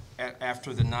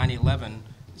after the 9/11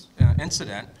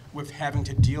 incident with having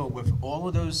to deal with all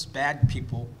of those bad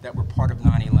people that were part of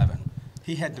 9/11.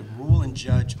 He had to rule and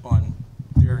judge on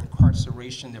their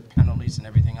incarceration, their penalties, and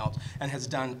everything else, and has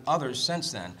done others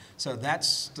since then. So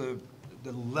that's the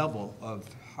level of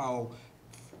how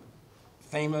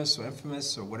famous or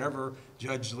infamous or whatever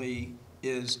Judge Lee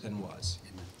is and was.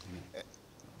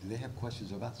 Do they have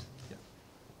questions of us? Yeah.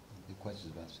 Any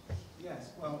questions of us? Yes,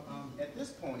 well, at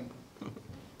this point,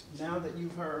 now that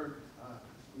you've heard,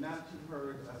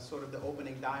 sort of the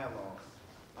opening dialogue,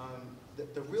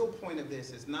 the real point of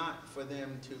this is not for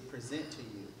them to present to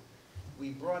you. We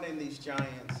brought in these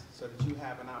giants so that you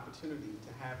have an opportunity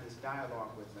to have this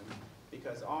dialogue with them,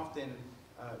 because often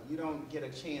you don't get a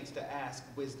chance to ask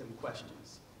wisdom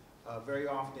questions. Very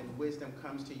often, wisdom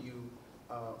comes to you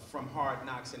from hard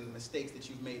knocks and mistakes that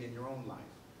you've made in your own life.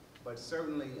 But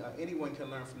certainly, anyone can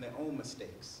learn from their own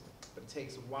mistakes. But it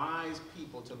takes wise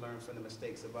people to learn from the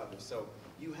mistakes of others. So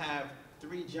you have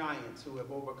three giants who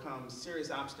have overcome serious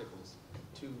obstacles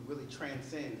to really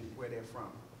transcend where they're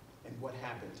from and what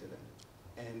happened to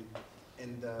them.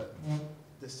 And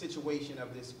the situation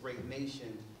of this great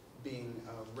nation being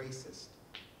racist.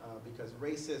 Because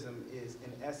racism is,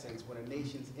 in essence, when a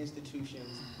nation's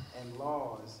institutions and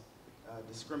laws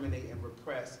discriminate and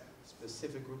repress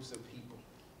specific groups of people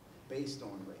based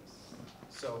on race.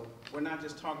 So we're not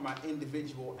just talking about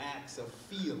individual acts of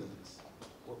feelings.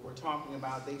 We're talking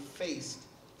about they faced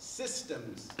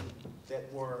systems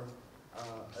that were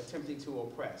attempting to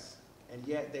oppress, and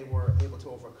yet they were able to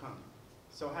overcome.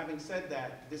 So having said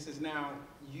that, this is now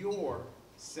your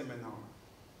seminar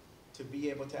to be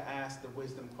able to ask the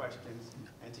wisdom questions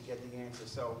and to get the answer.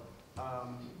 So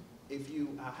if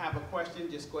you have a question,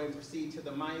 just go ahead and proceed to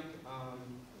the mic.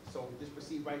 So just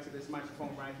proceed right to this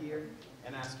microphone right here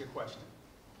and ask your question.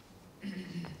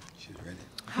 She's ready.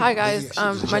 Hi guys,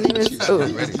 my name is. Please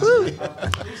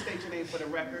state your name for the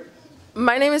record.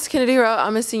 My name is Kennedy Rowe.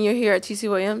 I'm a senior here at TC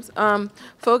Williams.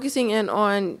 Focusing in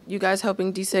on you guys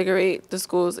helping desegregate the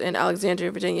schools in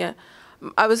Alexandria, Virginia.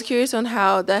 I was curious on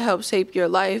how that helped shape your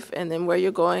life and then where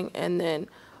you're going, and then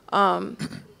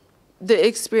the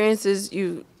experiences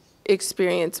you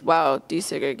experienced while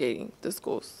desegregating the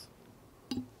schools.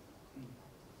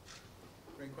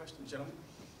 Great question, gentlemen.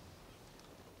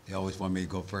 They always want me to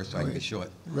go first so I can get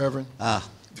short. Reverend?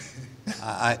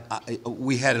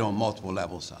 We had it on multiple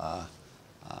levels.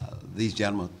 These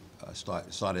gentlemen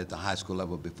started at the high school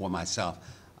level before myself.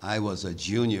 I was a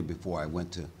junior before I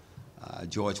went to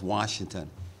George Washington.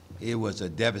 It was a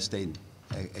devastating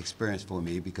experience for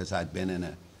me because I'd been in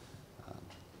a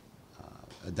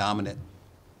dominant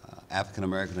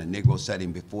African-American and Negro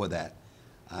setting before that.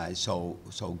 So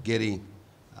getting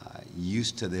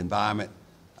used to the environment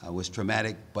was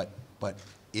traumatic, but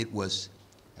it was,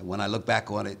 when I look back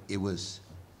on it, it was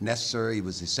necessary, it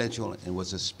was essential, and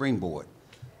was a springboard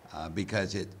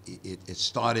because it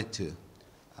started to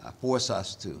force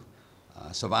us to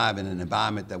survive in an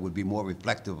environment that would be more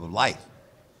reflective of life.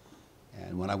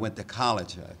 And when I went to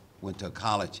college, I went to a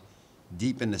college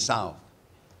deep in the South.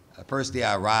 The first day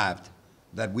I arrived,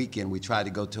 that weekend we tried to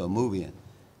go to a movie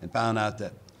and found out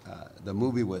that the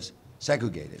movie was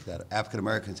segregated, that African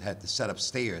Americans had to sit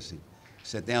upstairs and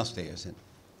sit downstairs.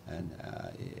 And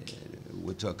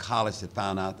went to a college that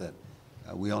found out that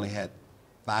we only had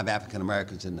 5 African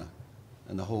Americans in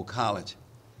the whole college.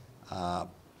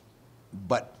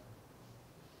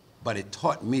 But it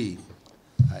taught me,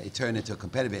 it turned into a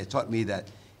competitive, it taught me that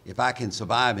if I can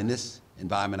survive in this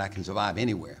environment, I can survive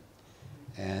anywhere.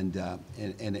 And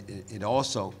it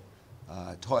also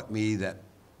taught me that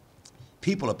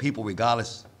people are people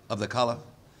regardless of the color.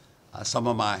 Some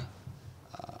of my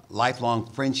lifelong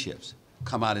friendships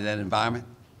come out of that environment,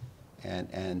 and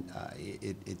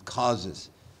it causes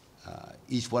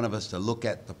each one of us to look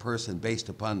at the person based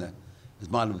upon the, as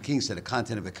Martin Luther King said, the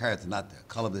content of the character, not the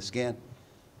color of the skin.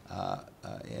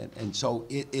 And so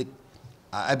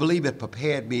I believe it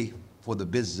prepared me for the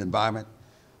business environment.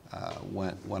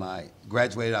 When I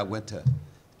graduated, I went to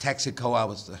Texaco. I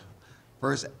was the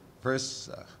first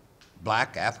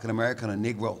black, African-American, or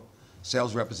Negro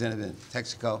sales representative in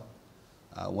Texaco.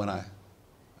 When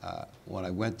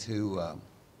I went to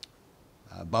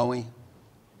Boeing,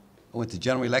 I went to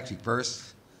General Electric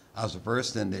first. I was the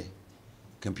first in the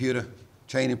computer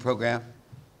training program.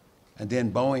 And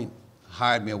then Boeing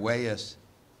hired me away as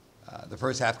the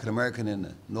first African-American in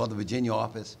the Northern Virginia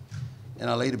office. And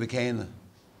I later became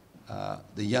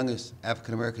the youngest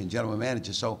African-American general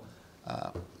manager. So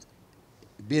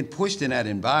being pushed in that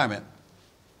environment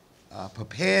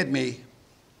prepared me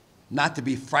not to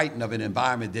be frightened of an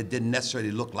environment that didn't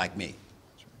necessarily look like me.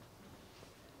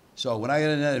 So when I got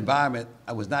in that environment,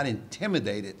 I was not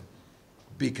intimidated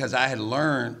because I had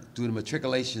learned through the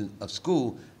matriculation of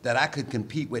school that I could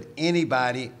compete with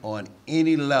anybody on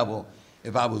any level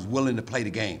if I was willing to play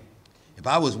the game. If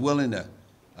I was willing to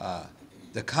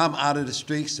come out of the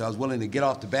streets, I was willing to get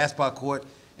off the basketball court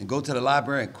and go to the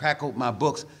library and crack open my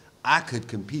books, I could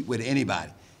compete with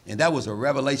anybody. And that was a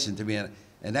revelation to me.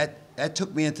 And that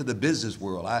took me into the business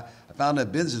world. I found in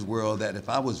the business world that if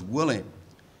I was willing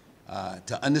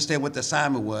to understand what the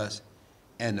assignment was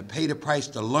and to pay the price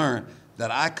to learn,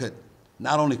 that I could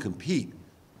not only compete,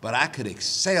 but I could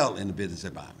excel in the business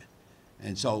environment.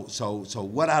 And so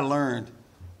what I learned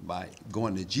by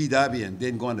going to GW and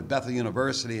then going to Bethel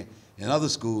University and other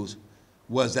schools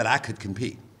was that I could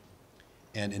compete.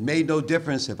 And it made no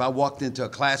difference if I walked into a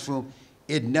classroom.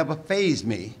 It never fazed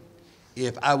me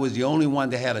if I was the only one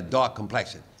that had a dark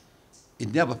complexion.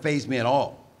 It never fazed me at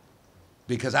all,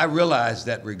 because I realized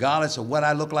that regardless of what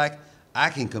I look like, I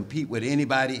can compete with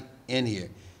anybody in here.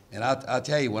 And I'll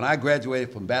tell you, when I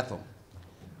graduated from Bethel,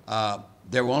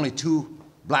 there were only 2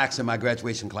 blacks in my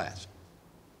graduation class,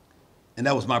 and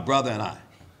that was my brother and I.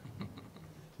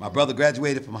 My brother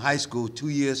graduated from high school 2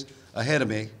 years ahead of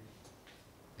me,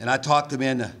 and I talked him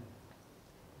into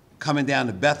coming down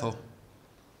to Bethel,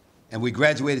 and we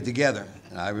graduated together.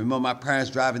 And I remember my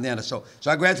parents driving down. So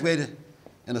I graduated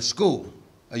in a school,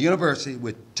 a university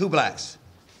with 2 blacks,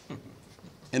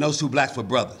 and those 2 blacks were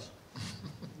brothers.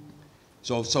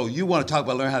 So you want to talk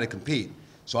about learning how to compete.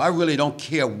 So I really don't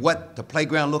care what the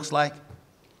playground looks like.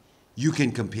 You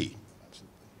can compete.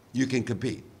 You can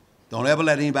compete. Don't ever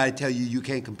let anybody tell you you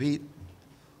can't compete.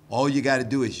 All you got to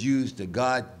do is use the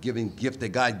God-given gift that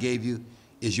God gave you,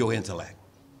 is your intellect.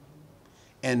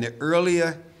 And the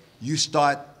earlier you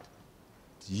start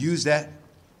to use that,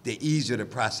 the easier the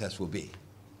process will be.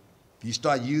 If you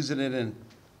start using it in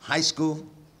high school,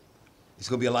 it's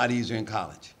going to be a lot easier in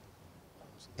college.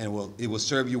 And it will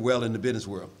serve you well in the business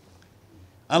world.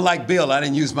 Unlike Bill, I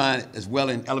didn't use mine as well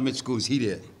in elementary school as he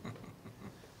did.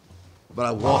 But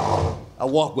I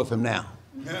walk with him now.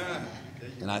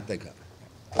 And I think of it.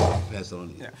 Pass it on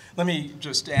to you. Yeah. Let me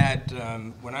just add,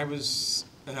 when I was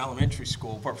in elementary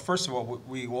school, first of all,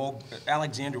 we all,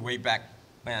 Alexandria way back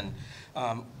when,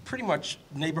 pretty much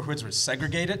neighborhoods were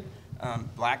segregated.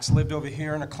 Blacks lived over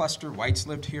here in a cluster, whites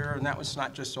lived here, and that was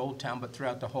not just Old Town, but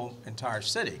throughout the whole entire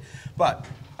city. But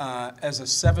as a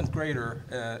 7th grader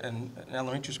in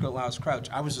elementary school at Lowes Crouch,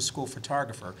 I was a school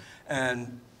photographer,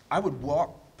 and I would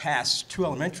walk past 2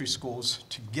 elementary schools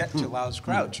to get to Lowes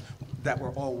Crouch that were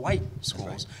all white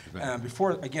schools. Right.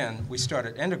 Before, again, we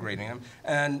started integrating them.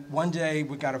 And one day,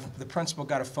 the principal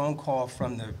got a phone call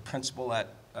from the principal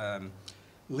at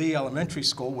Lee Elementary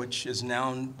School, which is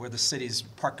now where the city's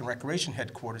Park and Recreation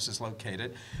headquarters is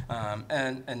located,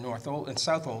 and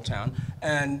South Old Town,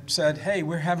 and said, hey,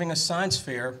 we're having a science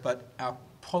fair, but our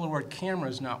Polaroid camera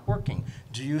is not working.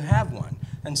 Do you have one?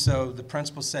 And so the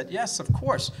principal said, yes, of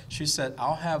course. She said,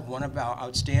 I'll have one of our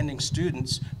outstanding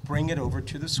students bring it over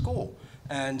to the school.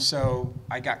 And so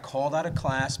I got called out of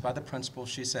class by the principal.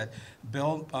 She said,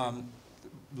 Bill,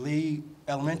 Lee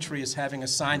Elementary is having a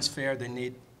science fair. They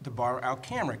need to borrow our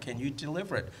camera. Can you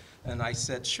deliver it? And I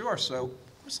said, sure. So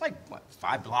it was like, what,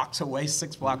 5 blocks away,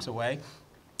 6 blocks away.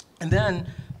 And then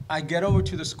I get over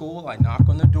to the school. I knock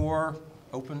on the door,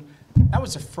 open. That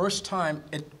was the first time,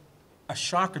 a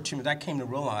shocker to me, that I came to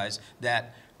realize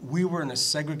that we were in a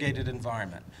segregated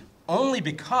environment. Only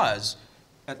because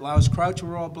at Lowes Crouch we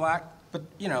were all black, but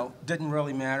didn't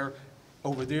really matter.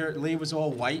 Over there, Lee was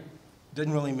all white,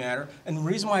 didn't really matter. And the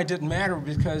reason why it didn't matter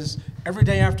was because every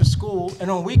day after school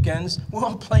and on weekends, we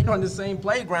all played on the same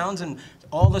playgrounds and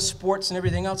all the sports and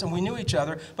everything else, and we knew each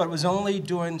other, but it was only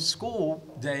during school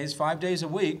days, 5 days a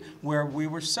week, where we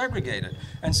were segregated.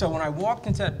 And so when I walked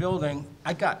into that building,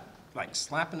 I got like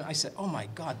slapping, I said, oh my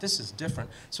God, this is different.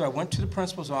 So I went to the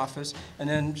principal's office, and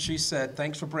then she said,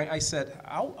 thanks for bringing, I said,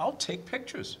 I'll take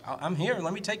pictures. I'm here,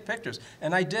 let me take pictures.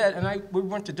 And I did, and we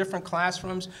went to different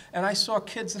classrooms, and I saw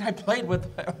kids that I played with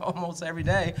almost every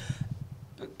day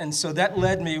And so that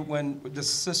led me when the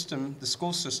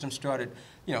school system started,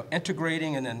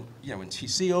 integrating, and then, when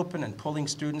TC opened and pulling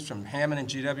students from Hammond and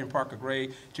GW and Parker Gray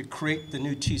to create the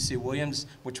new TC Williams,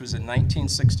 which was in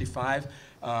 1965.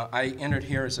 I entered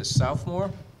here as a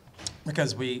sophomore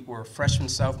because we were freshmen,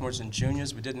 sophomores, and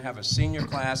juniors. We didn't have a senior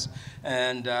class.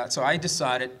 And so I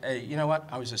decided, hey, you know what?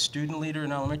 I was a student leader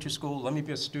in elementary school. Let me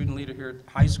be a student leader here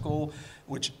at high school,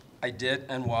 which I did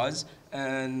and was,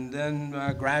 and then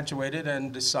graduated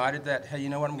and decided that, hey, you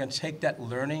know what, I'm going to take that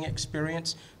learning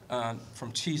experience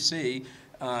from TC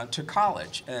to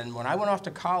college. And when I went off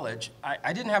to college,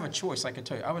 I didn't have a choice, I can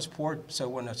tell you. I was poor, so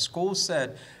when a school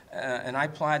said, and I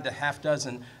applied to half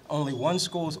dozen, only one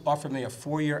school offered me a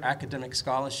 4-year academic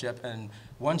scholarship, and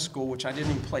one school, which I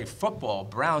didn't even play football,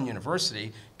 Brown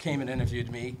University, came and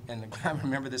interviewed me, and I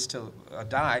remember this till I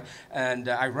die, and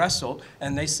I wrestled,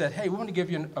 and they said, hey, we want to give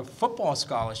you a football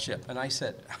scholarship. And I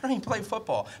said, I don't even play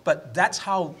football. But that's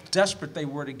how desperate they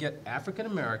were to get African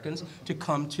Americans to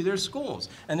come to their schools.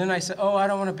 And then I said, oh, I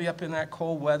don't want to be up in that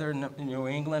cold weather in New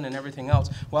England and everything else.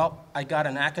 Well, I got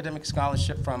an academic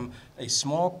scholarship from a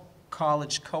small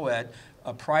college co-ed,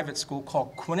 a private school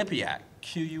called Quinnipiac,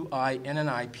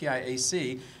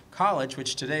 Quinnipiac College,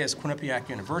 which today is Quinnipiac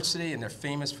University, and they're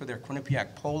famous for their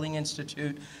Quinnipiac Polling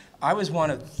Institute. I was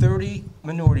one of 30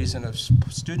 minorities in a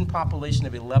student population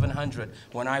of 1,100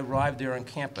 when I arrived there on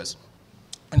campus.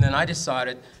 And then I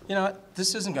decided, you know,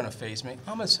 this isn't going to faze me.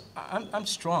 I'm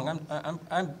strong.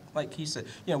 I'm like he said,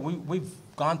 we've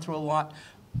gone through a lot.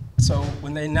 So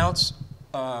when they announced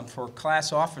for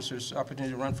class officers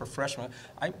opportunity to run for freshmen,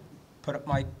 I put up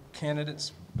my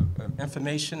candidates'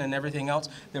 information and everything else.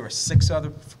 There were 6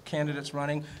 other candidates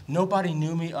running. Nobody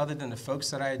knew me other than the folks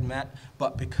that I had met,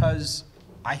 but because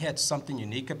I had something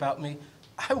unique about me,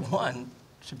 I won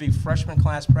to be freshman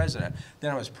class president.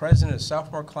 Then I was president of the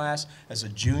sophomore class. As a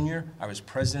junior, I was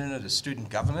president of the student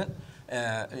government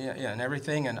and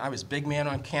everything, and I was big man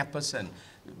on campus and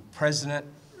president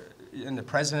in the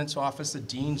president's office, the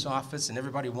dean's office, and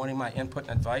everybody wanting my input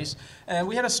and advice. And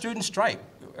we had a student strike.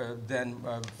 Then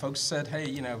folks said,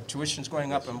 hey, tuition's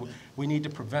going up and we need to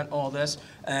prevent all this.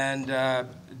 And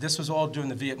this was all during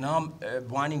the Vietnam,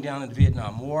 winding down in the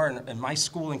Vietnam War. And my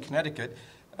school in Connecticut,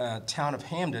 town of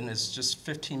Hamden, is just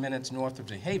 15 minutes north of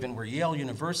New Haven, where Yale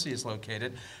University is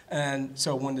located. And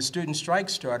so when the student strike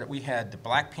started, we had the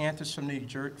Black Panthers from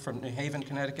New Haven,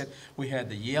 Connecticut. We had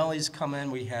the Yaleys come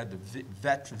in. We had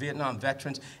the Vietnam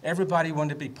veterans. Everybody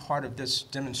wanted to be part of this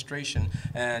demonstration.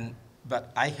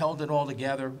 But I held it all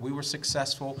together. We were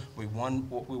successful. We won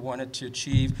what we wanted to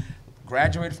achieve.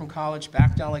 Graduated from college,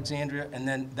 back to Alexandria, and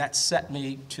then that set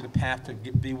me to the path to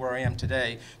be where I am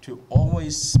today, to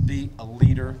always be a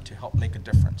leader to help make a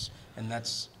difference. And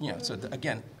that's, so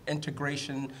again,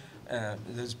 integration,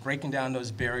 there's breaking down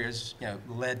those barriers,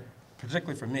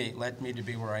 particularly for me, led me to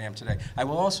be where I am today. I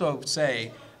will also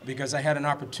say, because I had an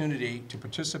opportunity to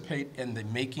participate in the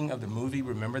making of the movie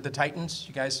Remember the Titans.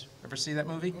 You guys ever see that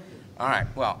movie? All right,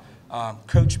 well,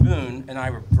 Coach Boone and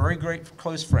I were very great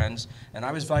close friends, and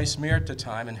I was vice mayor at the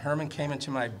time, and Herman came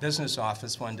into my business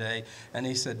office one day, and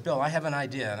he said, Bill, I have an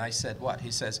idea. And I said, what?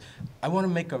 He says, I want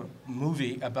to make a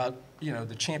movie about,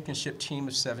 the championship team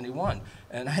of '71.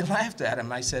 And I laughed at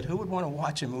him. I said, who would want to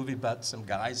watch a movie about some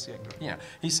guys?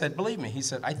 He said, believe me, he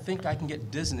said, I think I can get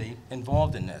Disney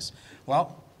involved in this.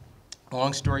 Well,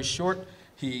 long story short,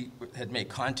 he had made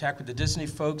contact with the Disney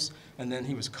folks, and then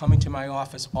he was coming to my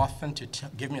office often to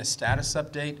give me a status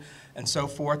update and so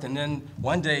forth. And then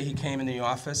one day he came in the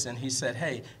office and he said,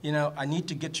 hey, I need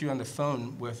to get you on the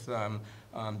phone with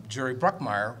Jerry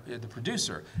Bruckmeyer, the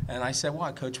producer. And I said,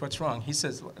 why, Coach, what's wrong? He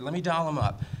says, let me dial him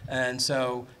up. And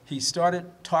so he started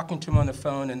talking to him on the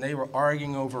phone, and they were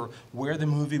arguing over where the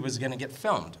movie was going to get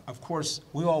filmed. Of course,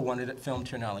 we all wanted it filmed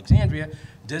here in Alexandria.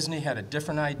 Disney had a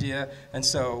different idea, and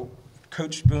so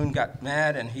Coach Boone got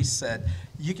mad, and he said,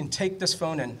 you can take this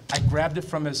phone, and I grabbed it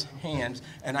from his hands,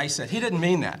 and I said, he didn't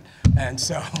mean that. And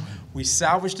so we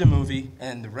salvaged the movie,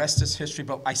 and the rest is history.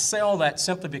 But I say all that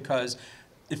simply because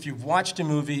if you've watched a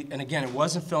movie, and again, it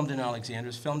wasn't filmed in Alexandria, it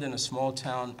was filmed in a small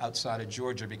town outside of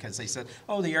Georgia because they said,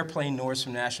 oh, the airplane noise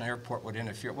from National Airport would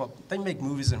interfere. Well, they make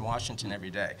movies in Washington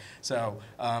every day. So,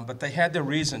 but they had their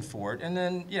reason for it, and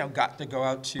then, got to go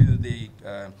out to the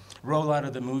rollout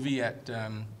of the movie at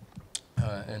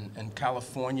in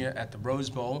California at the Rose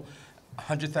Bowl,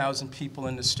 100,000 people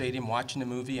in the stadium watching the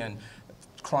movie and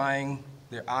crying,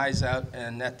 their eyes out,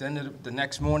 and at the end of the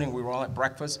next morning, we were all at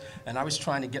breakfast, and I was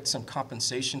trying to get some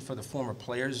compensation for the former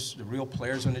players, the real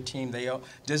players on the team.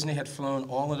 Disney had flown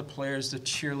all of the players, the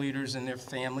cheerleaders and their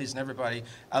families and everybody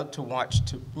out to watch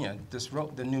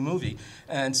the new movie.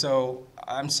 And so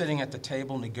I'm sitting at the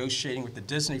table negotiating with the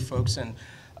Disney folks, and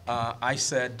I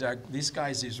said, these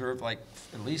guys deserve like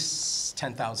at least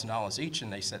 $10,000 each,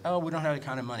 and they said, oh, we don't have that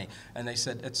kind of money. And they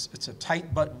said, it's a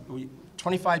tight, but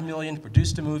 $25 million to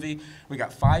produce the movie. We got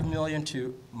 $5 million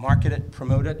to market it,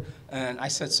 promote it. And I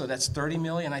said, so that's $30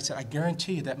 million. I said, I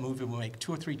guarantee you that movie will make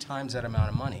 2 or 3 times that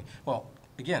amount of money. Well,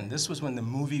 again, this was when the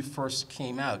movie first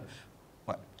came out,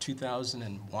 what,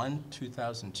 2001,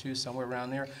 2002, somewhere around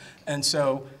there. And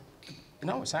so,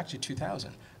 no, it's actually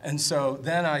 2000. And so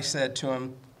then I said to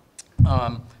him,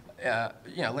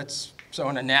 so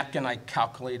on a napkin I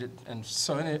calculated, and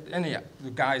so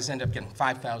the guys ended up getting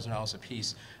 $5,000 a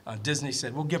piece. Disney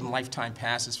said, we'll give them lifetime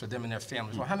passes for them and their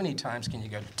families. Well, how many times can you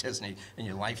go to Disney in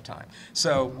your lifetime?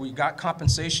 So we got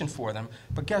compensation for them,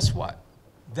 but guess what?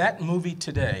 That movie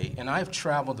today, and I've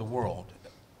traveled the world,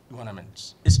 when I'm in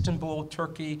Istanbul,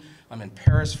 Turkey, I'm in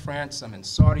Paris, France, I'm in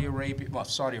Saudi Arabia, well,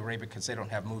 Saudi Arabia because they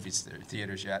don't have movie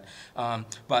theaters yet,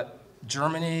 but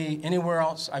Germany, anywhere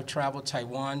else I've traveled,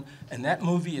 Taiwan, and that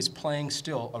movie is playing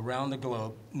still around the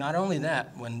globe. Not only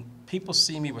that, when people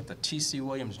see me with the T.C.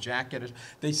 Williams jacket,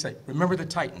 they say, remember the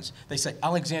Titans. They say,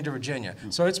 Alexandria, Virginia.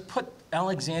 So it's put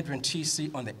Alexandria and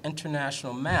T.C. on the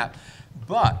international map.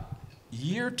 But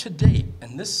year to date,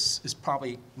 and this is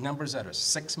probably numbers that are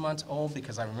 6 months old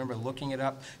because I remember looking it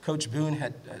up. Coach Boone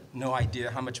had no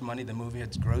idea how much money the movie had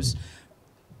grossed.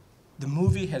 The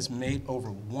movie has made over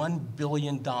 $1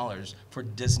 billion for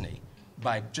Disney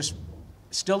by just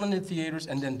still in the theaters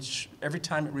and then every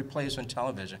time it replays on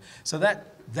television. So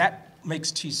that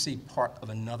makes TC part of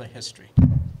another history.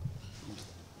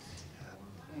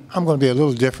 I'm going to be a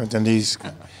little different than these.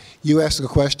 You ask a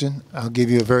question, I'll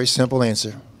give you a very simple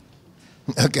answer.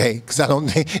 Okay, because I don't,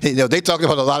 they talk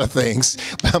about a lot of things,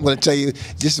 but I'm going to tell you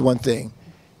just one thing.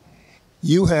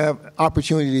 You have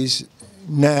opportunities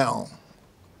now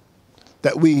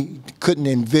that we couldn't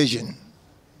envision.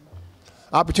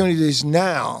 Opportunities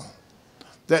now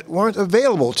that weren't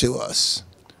available to us.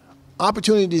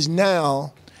 Opportunities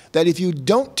now that if you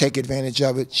don't take advantage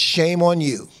of it, shame on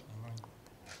you.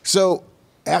 So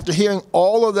after hearing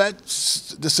all of that,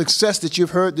 the success that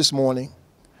you've heard this morning,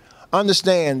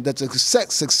 understand that the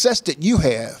success that you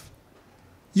have,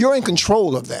 you're in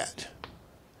control of that.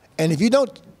 And if you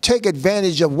don't take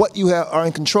advantage of what you are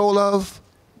in control of,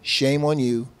 shame on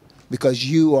you, because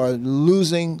you are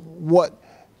losing what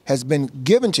has been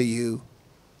given to you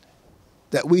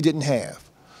that we didn't have.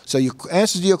 So your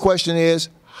answer to your question is,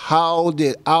 how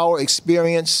did our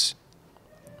experience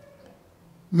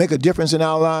make a difference in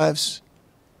our lives?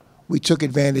 We took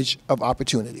advantage of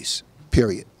opportunities,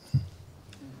 period. All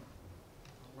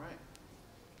right.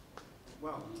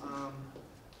 Well,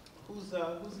 who's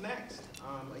next?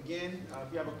 Again,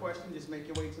 if you have a question, just make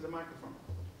your way to the microphone.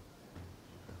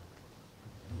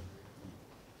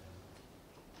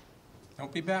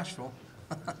 Don't be bashful.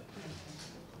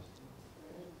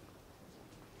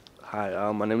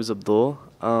 Hi, my name is Abdul.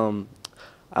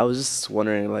 I was just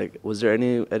wondering, like, was there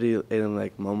any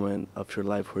like moment of your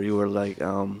life where you were like,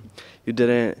 you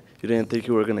didn't think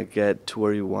you were gonna get to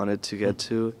where you wanted to get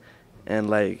to, and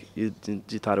like you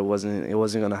thought it wasn't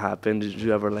gonna happen? Did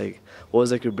you ever like, what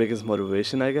was like your biggest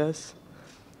motivation, I guess,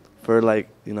 for like,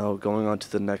 going on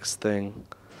to the next thing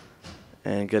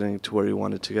and getting to where you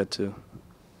wanted to get to?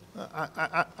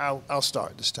 I'll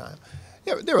start this time.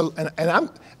 Yeah,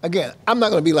 I'm not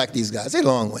going to be like these guys. They're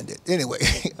long-winded. Anyway.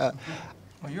 Well,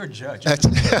 you're a judge.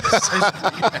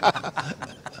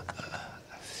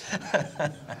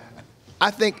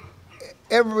 I think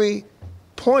every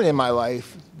point in my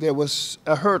life there was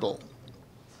a hurdle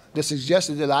that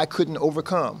suggested that I couldn't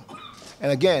overcome.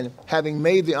 And again, having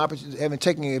made the opportunity, having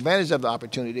taken advantage of the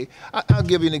opportunity, I'll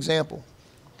give you an example.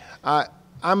 I'm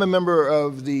a member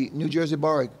of the New Jersey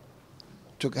Bar.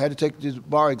 Had to take this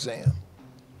bar exam.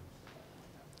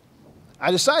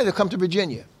 I decided to come to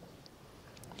Virginia.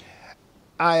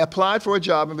 I applied for a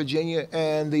job in Virginia,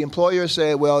 and the employer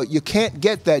said, well, you can't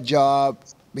get that job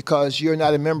because you're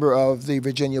not a member of the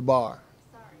Virginia Bar.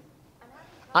 Sorry,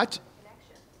 I'm having trouble with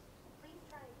connection. Please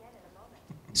try again in a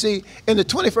moment. See, in the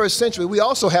 21st century, we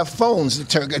also have phones that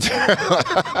turn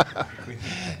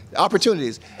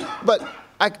opportunities. But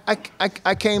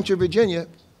I came to Virginia,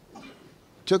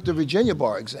 took the Virginia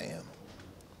bar exam.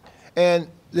 And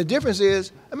the difference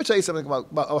is, let me tell you something about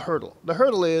a hurdle. The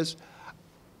hurdle is,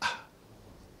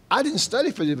 I didn't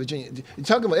study for the Virginia. You're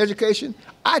talking about education?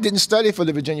 I didn't study for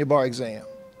the Virginia bar exam.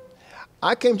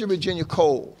 I came to Virginia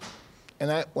cold.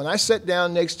 And when I sat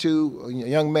down next to a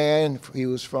young man, he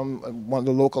was from one of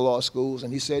the local law schools,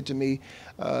 and he said to me,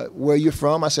 where are you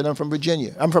from? I said, I'm from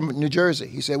Virginia. I'm from New Jersey.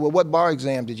 He said, well, what bar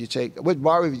exam did you take? What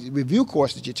bar review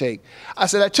course did you take? I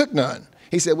said, I took none.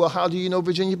 He said, well, how do you know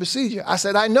Virginia procedure? I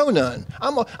said, I know none.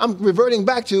 I'm reverting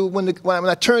back to when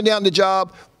I turned down the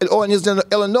job at Orange,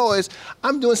 Illinois.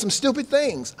 I'm doing some stupid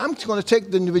things. I'm going to take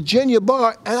the Virginia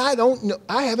bar, and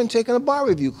I haven't taken a bar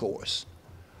review course.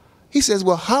 He says,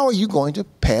 well, how are you going to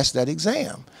pass that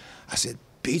exam? I said,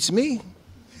 beats me.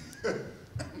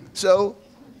 So,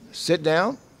 sit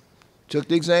down, took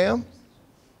the exam.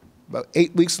 About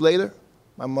 8 weeks later,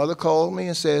 my mother called me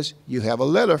and says, you have a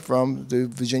letter from the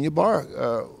Virginia Bar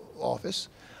office.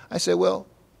 I said, well,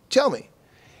 tell me,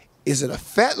 is it a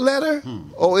fat letter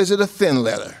or is it a thin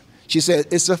letter? She said,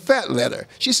 it's a fat letter.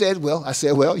 She said, well, I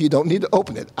said, well, you don't need to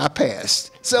open it. I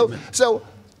passed. So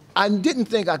I didn't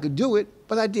think I could do it,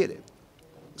 but I did it.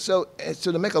 So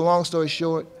to make a long story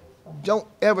short, don't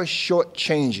ever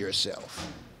shortchange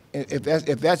yourself. If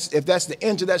that's the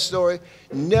end to that story,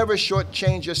 never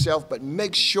shortchange yourself, but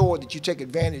make sure that you take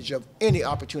advantage of any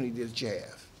opportunity that you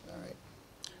have. All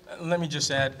right. Let me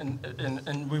just add,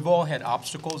 and we've all had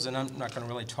obstacles, and I'm not going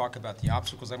to really talk about the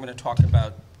obstacles. I'm going to talk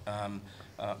about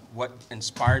what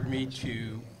inspired me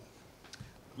to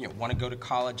want to go to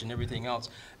college and everything else,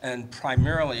 and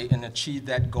primarily and achieve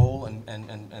that goal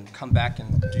and come back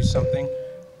and do something.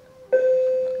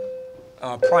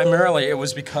 Primarily, it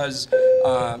was because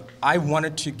I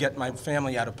wanted to get my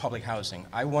family out of public housing.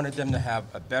 I wanted them to have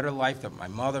a better life than my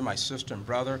mother, my sister, and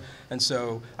brother. And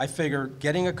so I figured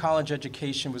getting a college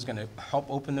education was going to help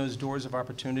open those doors of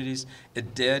opportunities.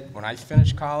 It did. When I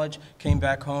finished college, came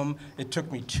back home, it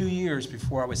took me 2 years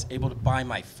before I was able to buy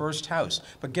my first house.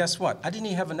 But guess what? I didn't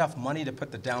even have enough money to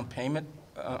put the down payment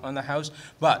on the house,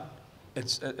 but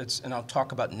and I'll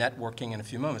talk about networking in a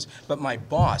few moments, but my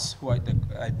boss, who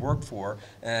I'd worked for,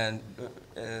 and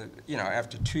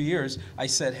after 2 years, I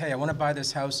said, hey, I want to buy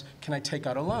this house, can I take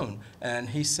out a loan? And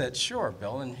he said, sure,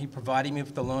 Bill, and he provided me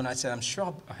with the loan. I said, I'm sure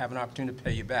I'll have an opportunity to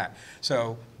pay you back.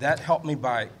 So that helped me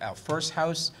buy our first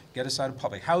house, get us out of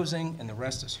public housing, and the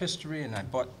rest is history, and I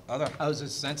bought other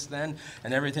houses since then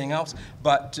and everything else.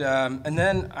 But, and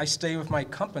then I stayed with my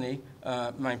company,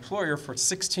 my employer, for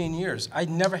 16 years. I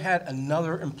never had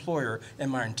another employer in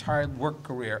my entire work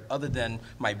career other than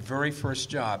my very first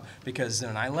job, because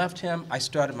when I left him, I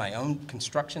started my own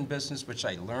construction business, which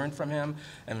I learned from him,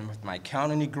 and with my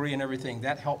accounting degree and everything,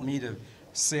 that helped me to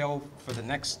sail for the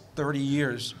next 30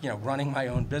 years, running my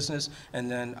own business,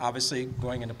 and then obviously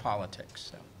going into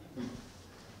politics. So.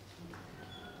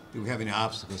 Do we have any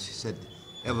obstacles? She said,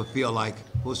 ever feel like,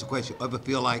 what was the question? Ever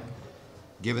feel like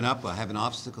giving up or having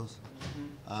obstacles?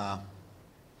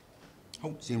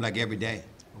 Seemed like every day.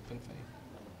 Open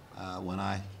faith. When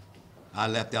I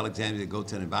left Alexandria to go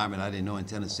to an environment I didn't know in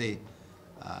Tennessee,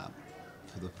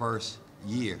 for the first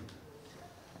year,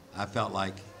 I felt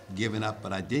like giving up,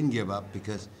 but I didn't give up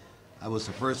because I was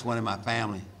the first one in my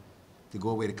family to go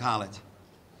away to college.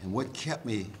 And what kept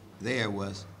me there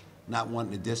was not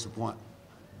wanting to disappoint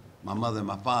my mother and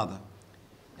my father.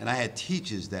 And I had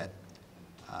teachers that,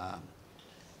 I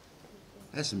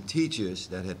had some teachers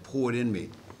that had poured in me.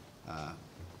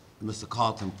 Mr.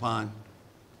 Carlton Fun,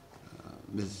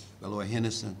 Ms. Valois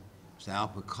Henderson, Mr.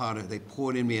 Alfred Carter, they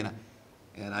poured in me,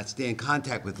 and I'd stay in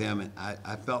contact with them, and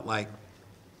I felt like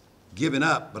giving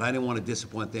up, but I didn't want to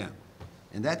disappoint them.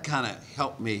 And that kind of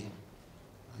helped me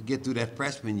get through that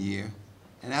freshman year.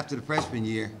 And after the freshman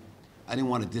year, I didn't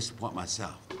want to disappoint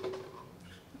myself.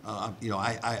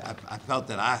 I felt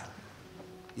that I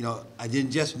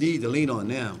didn't just need to lean on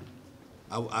them.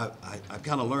 I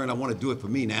kind of learned I want to do it for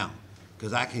me now,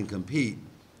 because I can compete.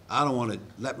 I don't want to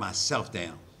let myself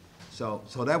down. So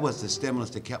that was the stimulus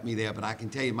that kept me there. But I can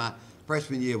tell you, my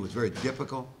freshman year was very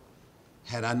difficult.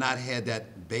 Had I not had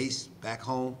that base back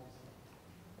home,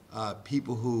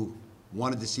 people who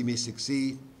wanted to see me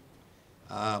succeed,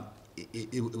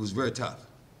 it was very tough,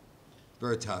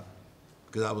 because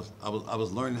I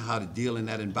was learning how to deal in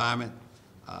that environment.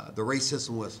 The race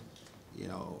system was,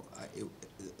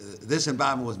 this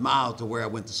environment was mild to where I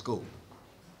went to school.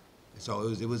 So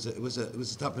it was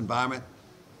a tough environment.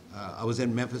 I was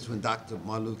in Memphis when Dr.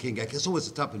 Martin Luther King got killed, so it was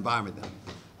a tough environment then.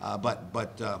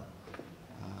 But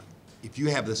if you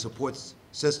have the support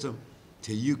system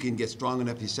till you can get strong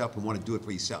enough yourself and want to do it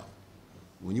for yourself.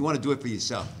 When you want to do it for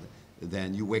yourself,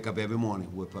 then you wake up every morning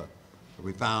with a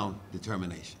profound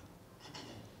determination.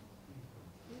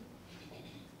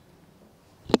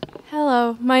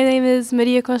 Hello, my name is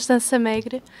Maria Constança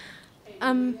Megre.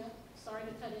 Sorry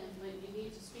to cut in, but you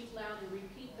need to speak loud and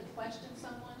repeat the question. question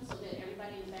someone so that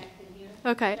everybody in the back can hear?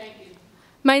 Okay. Thank you.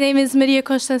 My name is Maria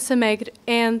Constança Megre,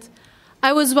 and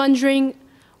I was wondering,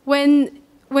 when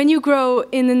you grow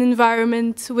in an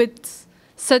environment with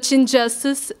such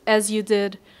injustice as you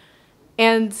did,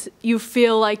 and you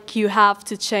feel like you have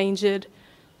to change it,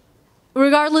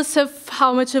 regardless of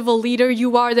how much of a leader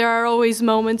you are, there are always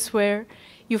moments where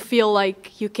you feel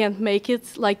like you can't make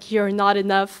it, like you're not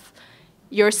enough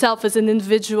yourself as an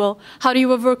individual. How do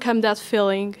you overcome that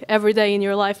feeling every day in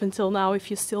your life until now, if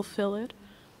you still feel it?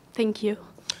 Thank you.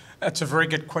 That's a very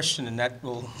good question, and that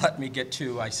will let me get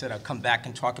to, I said I'll come back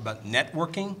and talk about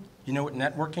networking. You know what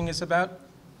networking is about?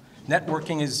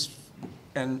 Networking is,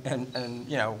 and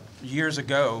you know, years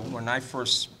ago when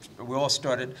we all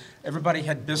started, everybody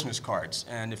had business cards.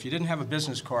 And if you didn't have a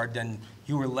business card, then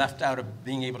you were left out of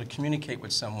being able to communicate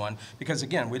with someone. Because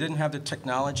again, we didn't have the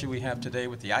technology we have today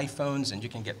with the iPhones, and you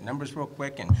can get numbers real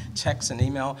quick and text and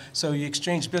email. So you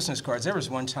exchange business cards. There was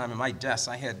one time in my desk,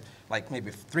 I had like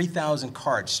maybe 3,000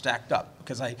 cards stacked up,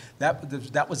 because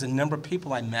that was the number of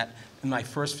people I met in my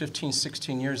first 15,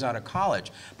 16 years out of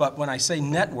college. But when I say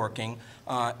networking,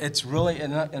 it's really,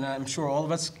 and I'm sure all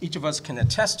of us, each of us can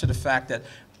attest to the fact that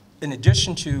in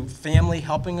addition to family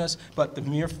helping us, but the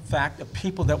mere fact of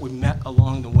people that we met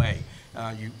along the way.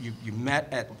 You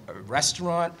met at a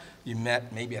restaurant, you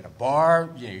met maybe at a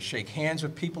bar, you shake hands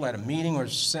with people at a meeting or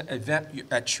event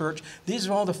at church. These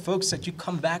are all the folks that you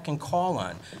come back and call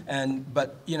on.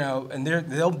 But you know, and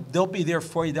they'll be there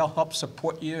for you, they'll help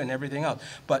support you and everything else.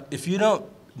 But if you don't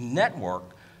network,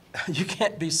 you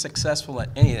can't be successful at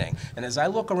anything. And as I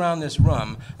look around this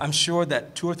room, I'm sure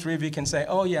that 2 or 3 of you can say,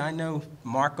 oh yeah, I know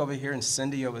Mark over here and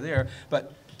Cindy over there.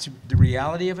 But the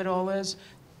reality of it all is,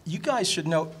 you guys should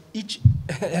know each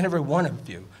and every one of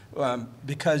you,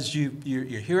 because you're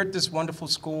here at this wonderful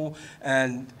school,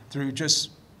 and through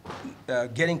just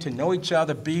getting to know each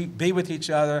other, be with each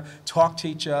other, talk to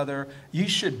each other, you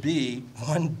should be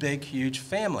one big, huge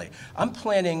family. I'm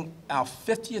planning our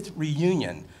 50th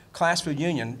reunion, class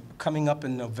reunion, coming up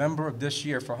in November of this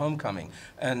year for homecoming.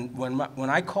 And when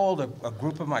I called a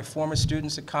group of my former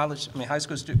students at college, high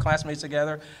school classmates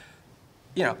together,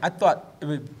 you know, I thought it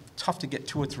would be tough to get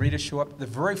 2 or 3 to show up. The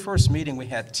very first meeting, we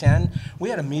had 10. We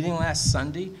had a meeting last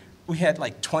Sunday. We had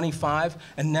like 25,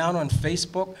 and now on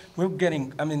Facebook, we're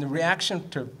getting, I mean, the reaction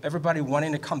to everybody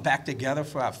wanting to come back together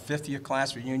for our 50th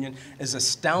class reunion is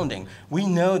astounding. We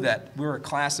know that we're a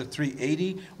class of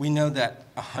 380. We know that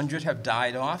 100 have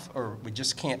died off, or we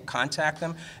just can't contact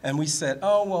them. And we said,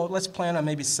 oh, well, let's plan on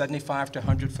maybe 75 to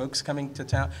 100 folks coming to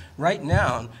town. Right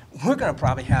now, we're going to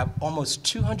probably have almost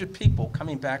 200 people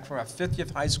coming back for our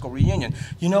 50th high school reunion.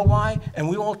 You know why? And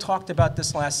we all talked about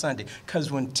this last Sunday,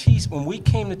 because when we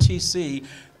came to TC,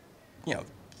 you know,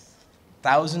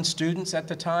 1,000 students at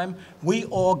the time, we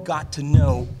all got to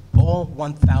know all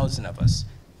 1,000 of us.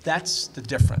 That's the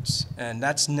difference, and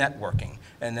that's networking.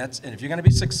 And if you're going to be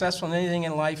successful in anything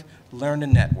in life, learn to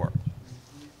network.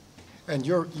 And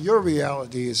your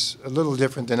reality is a little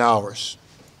different than ours.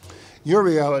 Your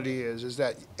reality is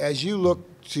that as you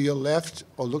look to your left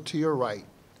or look to your right,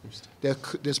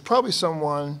 there's probably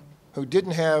someone who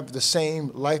didn't have the same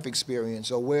life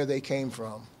experience or where they came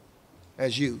from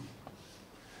as you.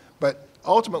 But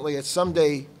ultimately, at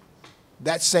someday,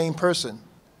 that same person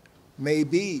may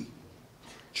be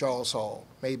Charles Hall,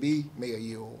 may be Mayor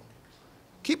Ewell.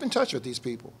 Keep in touch with these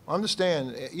people.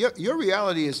 Understand, your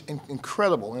reality is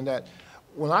incredible in that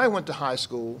when I went to high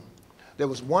school, there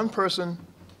was one person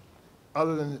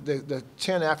other than the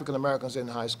 10 African Americans in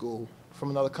high school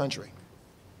from another country.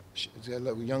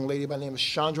 A young lady by the name of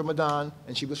Chandra Madan,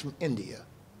 and she was from India.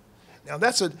 Now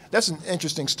that's an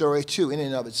interesting story too in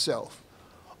and of itself.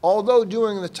 Although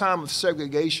during the time of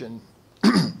segregation,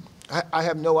 I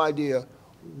have no idea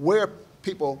where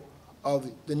people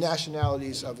of the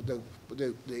nationalities of the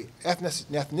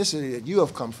ethnicity that you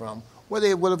have come from, where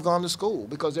they would have gone to school,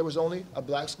 because there was only a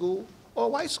black school or a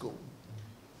white school.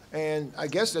 And I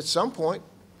guess at some point,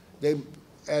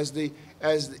 as the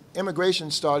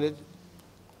immigration started,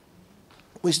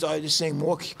 we started to see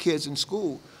more kids in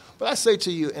school. But I say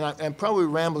to you, and I'm probably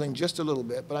rambling just a little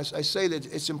bit, but I say that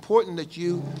it's important that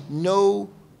you know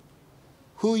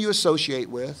who you associate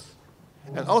with,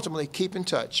 and ultimately keep in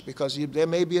touch, because there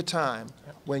may be a time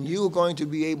when you're going to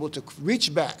be able to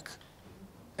reach back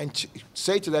and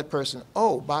say to that person,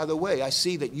 oh, by the way, I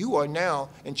see that you are now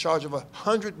in charge of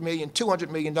 $100 million, $200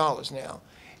 million now.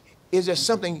 Is there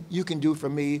something you can do for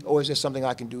me, or is there something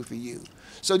I can do for you?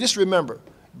 So just remember,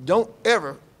 don't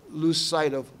ever lose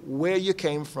sight of where you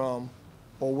came from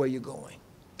or where you're going.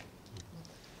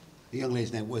 The young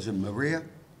lady's name, was it Maria?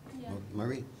 Yeah.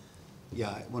 Marie? Yeah,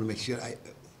 I want to make sure.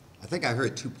 I think I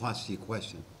heard two parts to your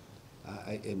question.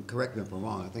 And correct me if I'm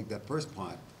wrong, I think that first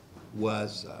part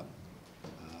was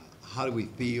how do we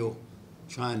feel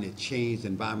trying to change the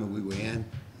environment we were in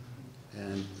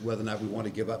and whether or not we want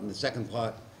to give up. And the second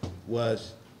part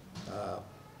was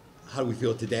how do we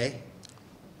feel today?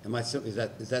 Is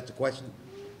that the question?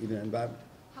 Even the environment?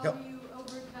 How do you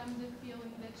overcome the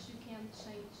feeling that you can't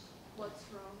change what's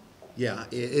wrong? Yeah,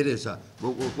 it is.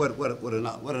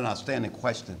 What an outstanding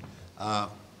question.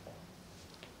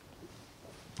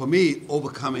 For me,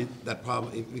 overcoming that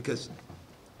problem, because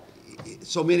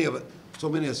so many of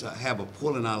us have a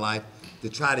pull in our life to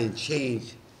try to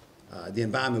change the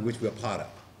environment which we're a part of,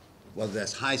 whether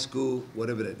that's high school,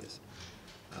 whatever it is.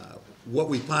 What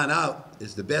we find out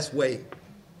is the best way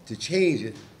to change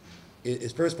it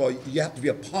is, first of all, you have to be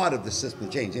a part of the system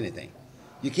to change anything.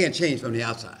 You can't change from the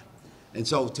outside. And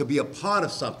so to be a part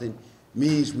of something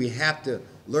means we have to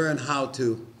learn how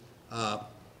to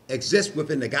exist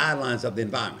within the guidelines of the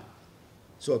environment.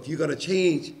 So if you're going to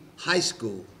change high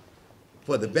school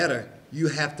for the better, you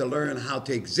have to learn how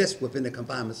to exist within the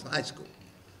confinements of high school.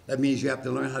 That means you have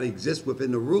to learn how to exist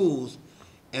within the rules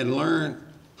and learn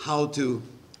how to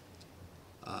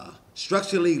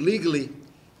structurally, legally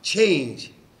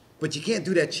change, but you can't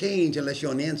do that change unless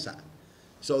you're on the inside.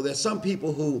 So there's some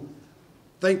people who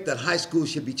think that high school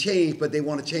should be changed, but they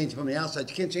want to change from the outside.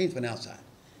 You can't change from the outside.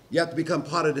 You have to become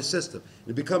part of the system.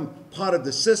 To become part of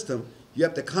the system, you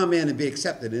have to come in and be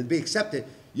accepted. And to be accepted,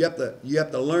 you have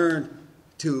to learn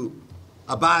to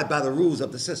abide by the rules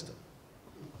of the system.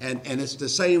 And it's the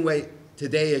same way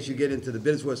today as you get into the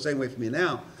business world, the same way for me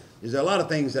now, is there are a lot of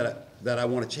things that I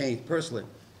want to change personally.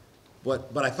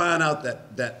 But I find out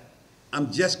that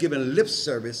I'm just giving lip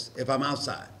service if I'm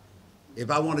outside. If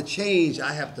I want to change,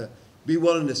 I have to be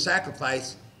willing to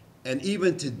sacrifice and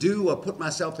even to do or put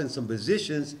myself in some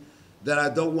positions that I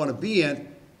don't want to be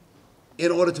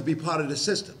in order to be part of the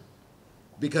system.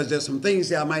 Because there's some things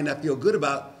that I might not feel good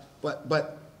about, but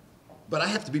I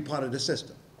have to be part of the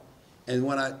system. And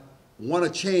when I want to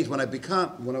change, when I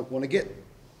get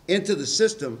into the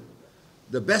system,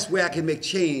 the best way I can make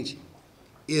change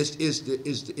is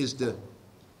to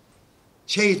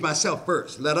change myself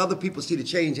first. Let other people see the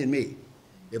change in me.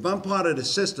 If I'm part of the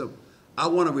system, I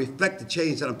want to reflect the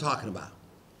change that I'm talking about.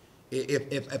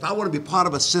 If I want to be part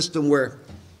of a system where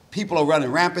people are running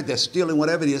rampant, they're stealing,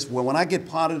 whatever it is, well, when I get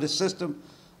part of the system,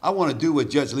 I want to do what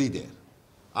Judge Lee did.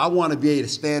 I want to be able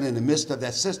to stand in the midst of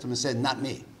that system and say, not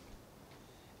me.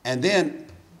 And then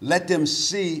let them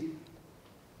see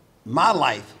my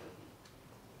life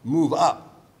move up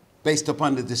based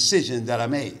upon the decision that I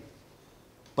made.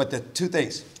 But the two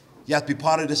things, you have to be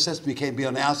part of the system, you can't be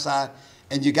on the outside,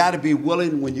 and you got to be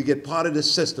willing, when you get part of the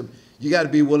system, you got to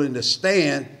be willing to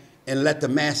stand and let the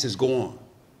masses go on.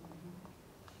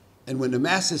 And when the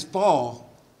masses fall,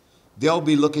 they'll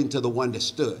be looking to the one that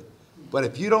stood. But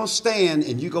if you don't stand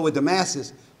and you go with the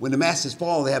masses, when the masses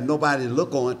fall, they have nobody to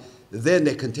look on, then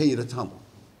they continue to tumble.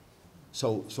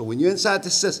 So when you're inside the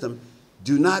system,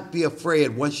 do not be afraid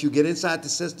once you get inside the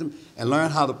system and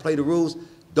learn how to play the rules.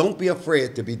 Don't be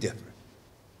afraid to be different.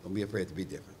 Don't be afraid to be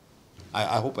different.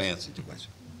 I hope I answered your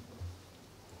question.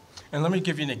 And let me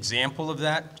give you an example of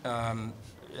that.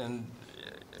 And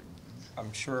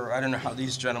I'm sure, I don't know how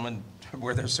these gentlemen,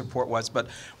 where their support was, but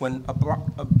when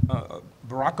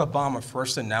Barack Obama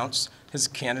first announced his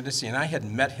candidacy, and I had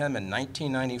met him in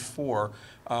 1994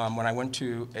 when I went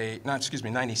to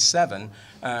 97,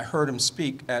 heard him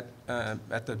speak at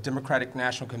the Democratic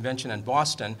National Convention in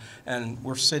Boston, and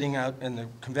we're sitting out in the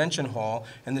convention hall,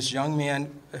 and this young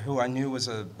man who I knew was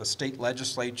a state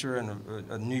legislature and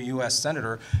a new U.S.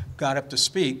 senator got up to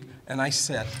speak, and I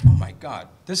said, oh my God,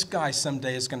 this guy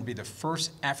someday is going to be the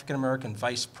first African-American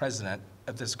vice president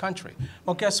of this country.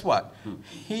 Well, guess what?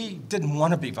 He didn't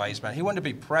want to be vice president. He wanted to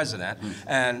be president.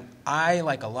 And I,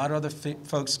 like a lot of other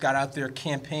folks, got out there,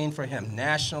 campaigned for him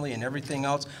nationally and everything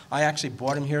else. I actually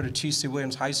brought him here to T.C.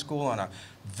 Williams High School on a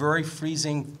very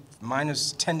freezing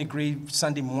minus 10-degree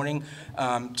Sunday morning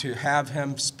to have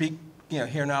him speak,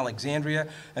 here in Alexandria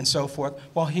and so forth.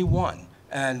 Well, he won.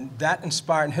 And that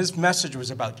inspired, and his message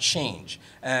was about change.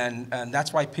 And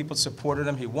that's why people supported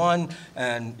him. He won,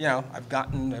 and I've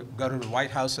gotten to go to the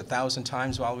White House 1,000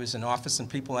 times while I was in office, and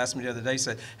people asked me the other day,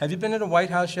 said, have you been to the White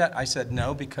House yet? I said,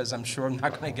 no, because I'm sure I'm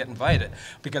not going to get invited,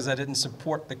 because I didn't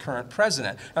support the current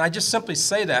president. And I just simply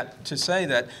say that to say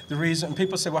that the reason,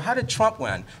 people say, well, how did Trump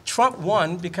win? Trump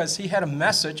won because he had a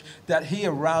message that he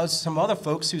aroused some other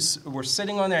folks who were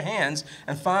sitting on their hands,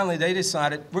 and finally they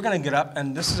decided, we're going to get up,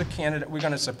 and this is a candidate we're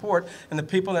going to support. And the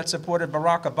people that supported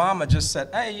Barack Obama just said,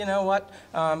 hey, you know what,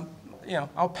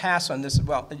 I'll pass on this.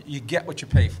 Well, you get what you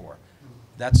pay for.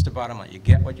 That's the bottom line. You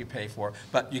get what you pay for.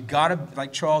 But you got to,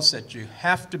 like Charles said, you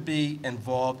have to be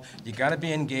involved. You got to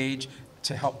be engaged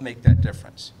to help make that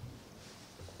difference.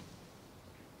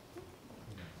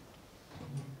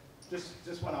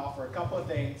 Just want to offer a couple of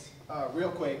things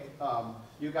real quick.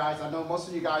 You guys, I know most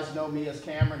of you guys know me as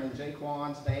Cameron and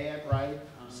Jaquan's dad, right?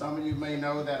 Some of you may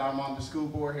know that I'm on the school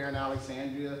board here in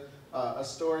Alexandria. A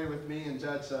story with me and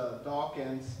Judge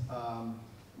Dawkins.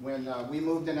 When we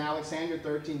moved in Alexandria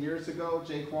 13 years ago,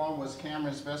 Jaquan was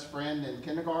Cameron's best friend in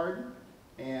kindergarten.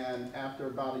 And after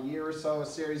about a year or so, a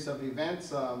series of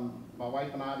events, my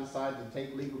wife and I decided to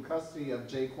take legal custody of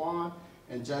Jaquan,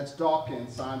 and Judge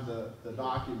Dawkins signed the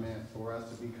document for us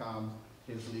to become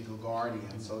his legal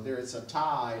guardian. So there is a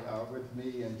tie with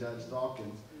me and Judge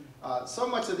Dawkins. So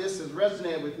much of this has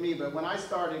resonated with me, but when I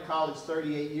started college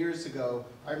 38 years ago,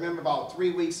 I remember about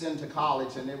 3 weeks into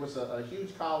college, and it was a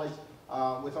huge college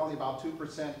with only about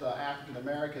 2% African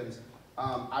Americans.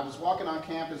 I was walking on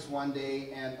campus one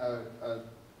day, and a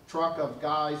truck of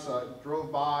guys drove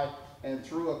by and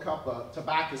threw a cup of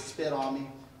tobacco spit on me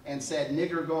and said,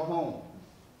 "Nigger, go home."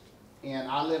 And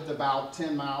I lived about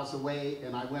 10 miles away,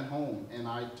 and I went home. And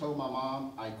I told my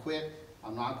mom, I quit.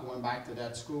 I'm not going back to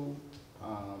that school.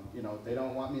 You know, they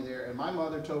don't want me there. And my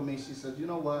mother told me, she said, you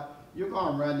know what? You're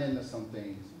going to run into some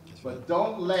things. But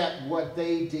don't let what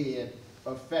they did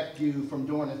affect you from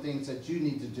doing the things that you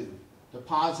need to do. The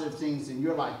positive things in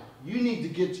your life. You need to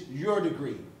get your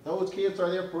degree. Those kids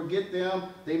are there, forget them.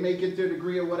 They may get their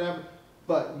degree or whatever.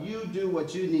 But you do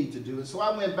what you need to do. And so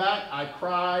I went back. I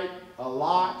cried a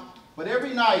lot. But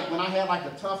every night when I had like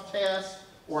a tough test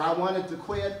or I wanted to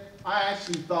quit, I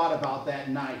actually thought about that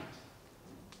night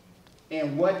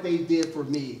and what they did for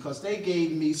me, because they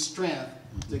gave me strength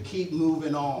to keep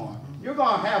moving on. You're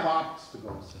going to have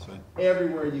obstacles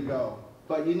everywhere you go,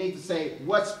 but you need to say,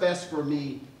 what's best for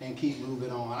me, and keep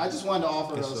moving on. I just wanted to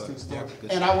offer those two stories.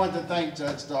 And I want to thank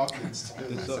Judge Dawkins,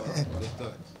 too.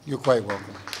 You're quite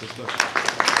welcome.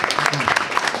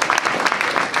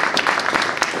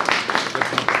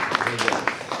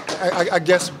 I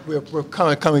guess we're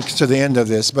kind of coming to the end of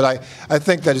this, but I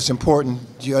think that it's important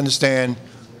you understand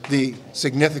the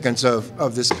significance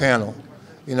of this panel.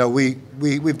 You know,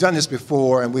 we've done this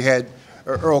before, and we had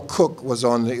Earl Cook was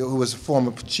on who was a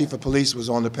former chief of police, was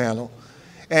on the panel,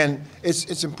 and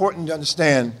it's important to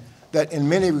understand that in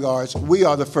many regards we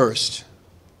are the first.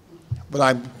 But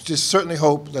I just certainly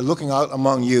hope that looking out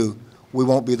among you, we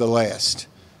won't be the last.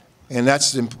 And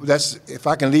that's if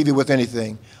I can leave you with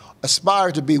anything.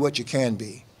 Aspire to be what you can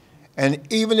be. And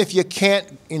even if you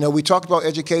can't, you know, we talked about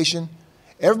education.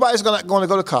 Everybody's not going to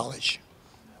go to college.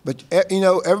 But, you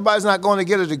know, everybody's not going to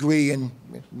get a degree in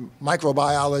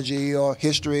microbiology or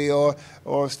history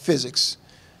or physics.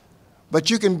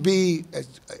 But you can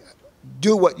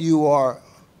do what you are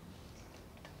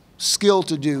skilled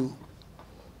to do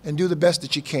and do the best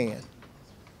that you can.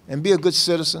 And be a good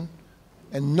citizen.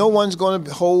 And no one's going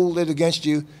to hold it against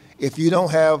you if you don't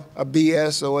have a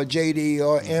BS or a JD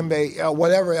or MBA or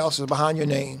whatever else is behind your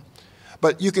name.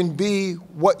 But you can be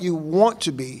what you want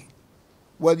to be,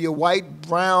 whether you're white,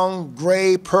 brown,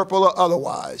 gray, purple, or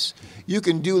otherwise. You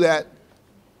can do that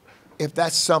if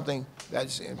that's something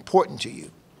that's important to you.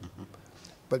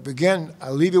 But again,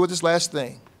 I'll leave you with this last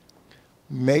thing.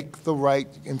 Make the right,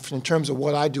 in terms of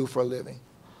what I do for a living,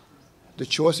 the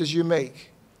choices you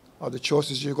make are the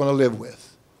choices you're going to live with.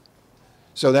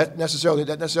 So that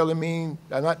necessarily mean,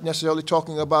 I'm not necessarily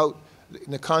talking about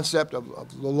the concept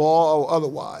of the law or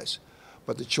otherwise,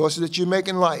 but the choices that you make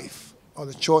in life are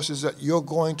the choices that you're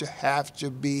going to have to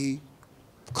be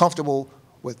comfortable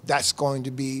with. That's going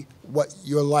to be what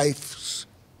your life's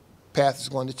path is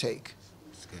going to take.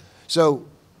 So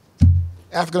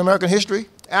African-American history,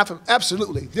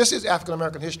 absolutely. This is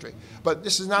African-American history. But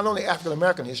this is not only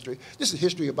African-American history, this is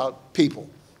history about people.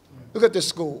 Look at this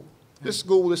school. This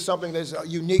school is something that's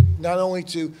unique not only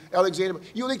to Alexandria,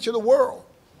 but unique to the world.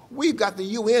 We've got the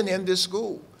UN in this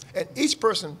school. And each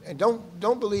person, and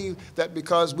don't believe that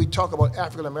because we talk about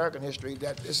African-American history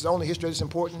that this is the only history that's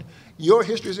important. Your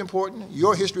history is important,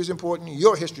 your history is important,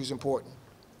 your history is important.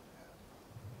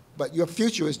 But your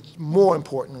future is more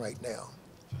important right now.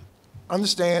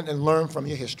 Understand and learn from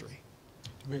your history.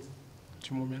 Wait,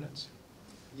 2 more minutes?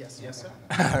 Yes, yes, sir.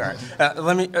 All right.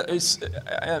 Let me,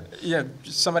 yeah,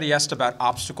 somebody asked about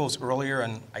obstacles earlier,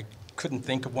 and I couldn't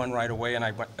think of one right away, and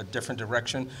I went a different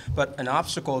direction. But an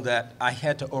obstacle that I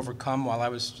had to overcome while I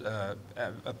was,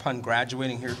 upon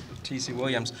graduating here at T.C.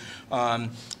 Williams,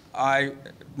 I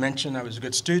mentioned I was a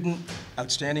good student,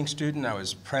 outstanding student. I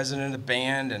was president of the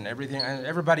band and everything. And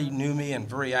everybody knew me and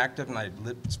very active, and I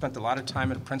spent a lot of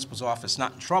time at the principal's office,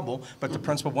 not in trouble, but the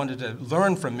principal wanted to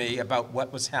learn from me about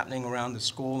what was happening around the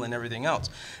school and everything else.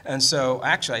 And so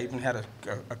actually I even had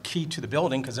a key to the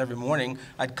building, because every morning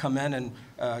I'd come in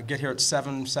and get here at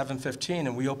 7:15,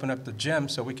 and we open up the gym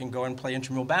so we can go and play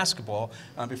intramural basketball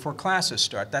before classes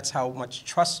start. That's how much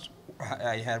trust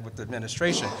I had with the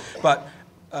administration. But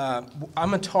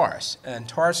I'm a Taurus, and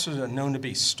Tauruses are known to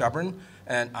be stubborn,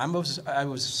 and I was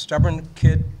a stubborn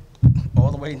kid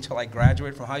all the way until I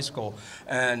graduated from high school.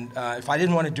 And if I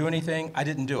didn't want to do anything, I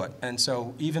didn't do it. And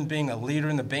so even being a leader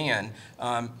in the band,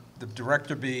 the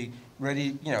director be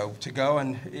ready, to go,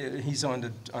 and he's on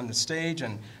the stage,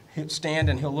 and he'll stand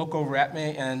and he'll look over at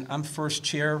me, and I'm first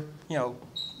chair,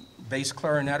 bass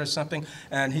clarinet or something,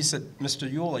 and he said,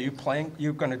 "Mr. Yule, are you playing?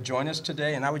 You're going to join us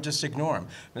today?" And I would just ignore him,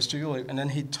 "Mr. Yule," and then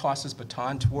he'd toss his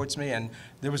baton towards me, and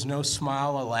there was no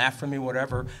smile or laugh from me,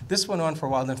 whatever. This went on for a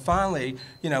while. Then finally,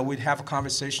 we'd have a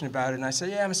conversation about it, and I said,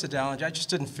 "Yeah, Mr. Dallinger, I just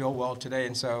didn't feel well today,"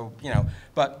 and so,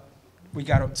 but we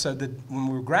got so that when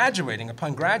we were graduating,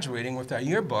 upon graduating with our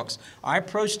yearbooks, I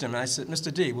approached him and I said,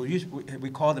 "Mr. D, we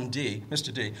called him D,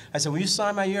 Mr. D. I said, "Will you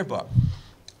sign my yearbook?"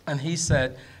 And he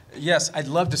said, "Yes, I'd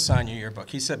love to sign your yearbook."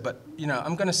 He said, "But,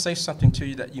 I'm going to say something to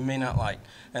you that you may not like."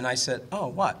 And I said, "Oh,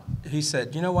 what?" He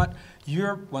said, "You know what?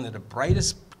 You're one of the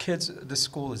brightest kids this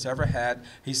school has ever had."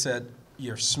 He said,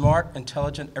 "You're smart,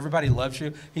 intelligent, everybody loves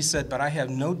you." He said, "But I have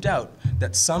no doubt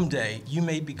that someday you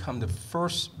may become the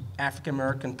first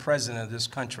African-American president of this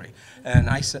country." And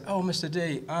I said, "Oh, Mr.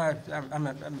 D,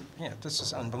 this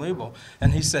is unbelievable."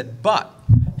 And he said,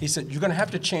 "You're going to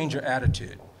have to change your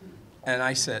attitude." And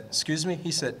I said, "Excuse me?"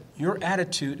 He said, "Your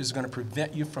attitude is going to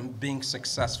prevent you from being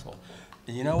successful."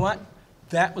 And you know what?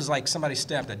 That was like somebody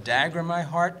stabbed a dagger in my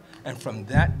heart, and from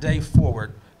that day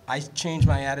forward, I changed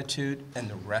my attitude,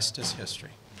 and the rest is history.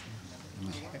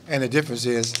 And the difference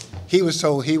is, he was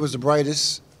told he was the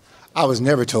brightest. I was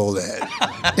never told that.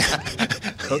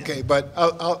 Okay, but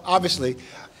obviously,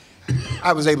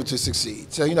 I was able to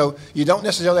succeed. So, you don't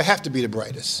necessarily have to be the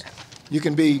brightest. You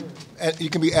can be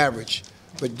average,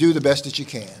 but do the best that you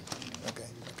can. Okay.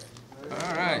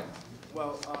 All right.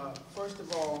 Well, first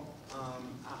of all,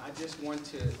 I just want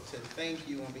to thank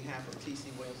you on behalf of T.C.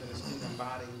 Williams and the student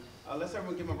body. Let's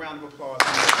everyone give him a round of applause.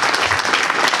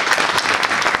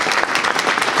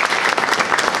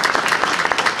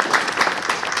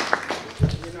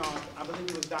 I believe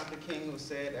it was Dr. King who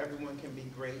said everyone can be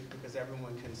great because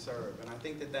everyone can serve. And I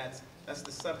think that's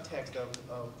the subtext of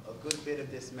a good bit of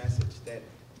this message, that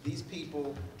these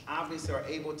people obviously are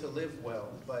able to live well,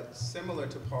 but similar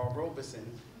to Paul Robeson,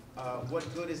 what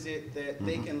good is it that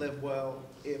they can live well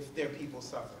if their people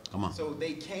suffer? Come on. So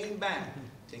they came back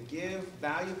to give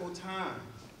valuable time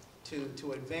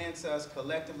to advance us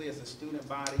collectively as a student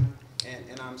body,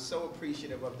 and I'm so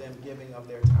appreciative of them giving of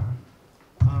their time.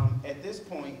 At this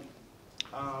point,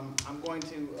 I'm going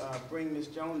to bring Ms.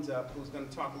 Jones up, who's going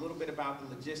to talk a little bit about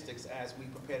the logistics as we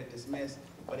prepare to dismiss.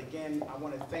 But again, I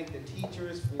want to thank the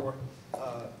teachers for,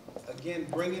 again,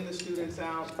 bringing the students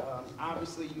out.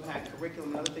 Obviously, you had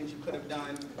curriculum and other things you could have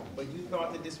done, but you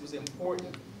thought that this was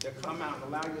important to come out and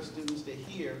allow your students to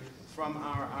hear from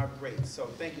our greats. So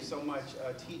thank you so much,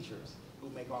 teachers, who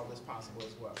make all this possible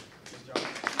as well. Ms. Jones.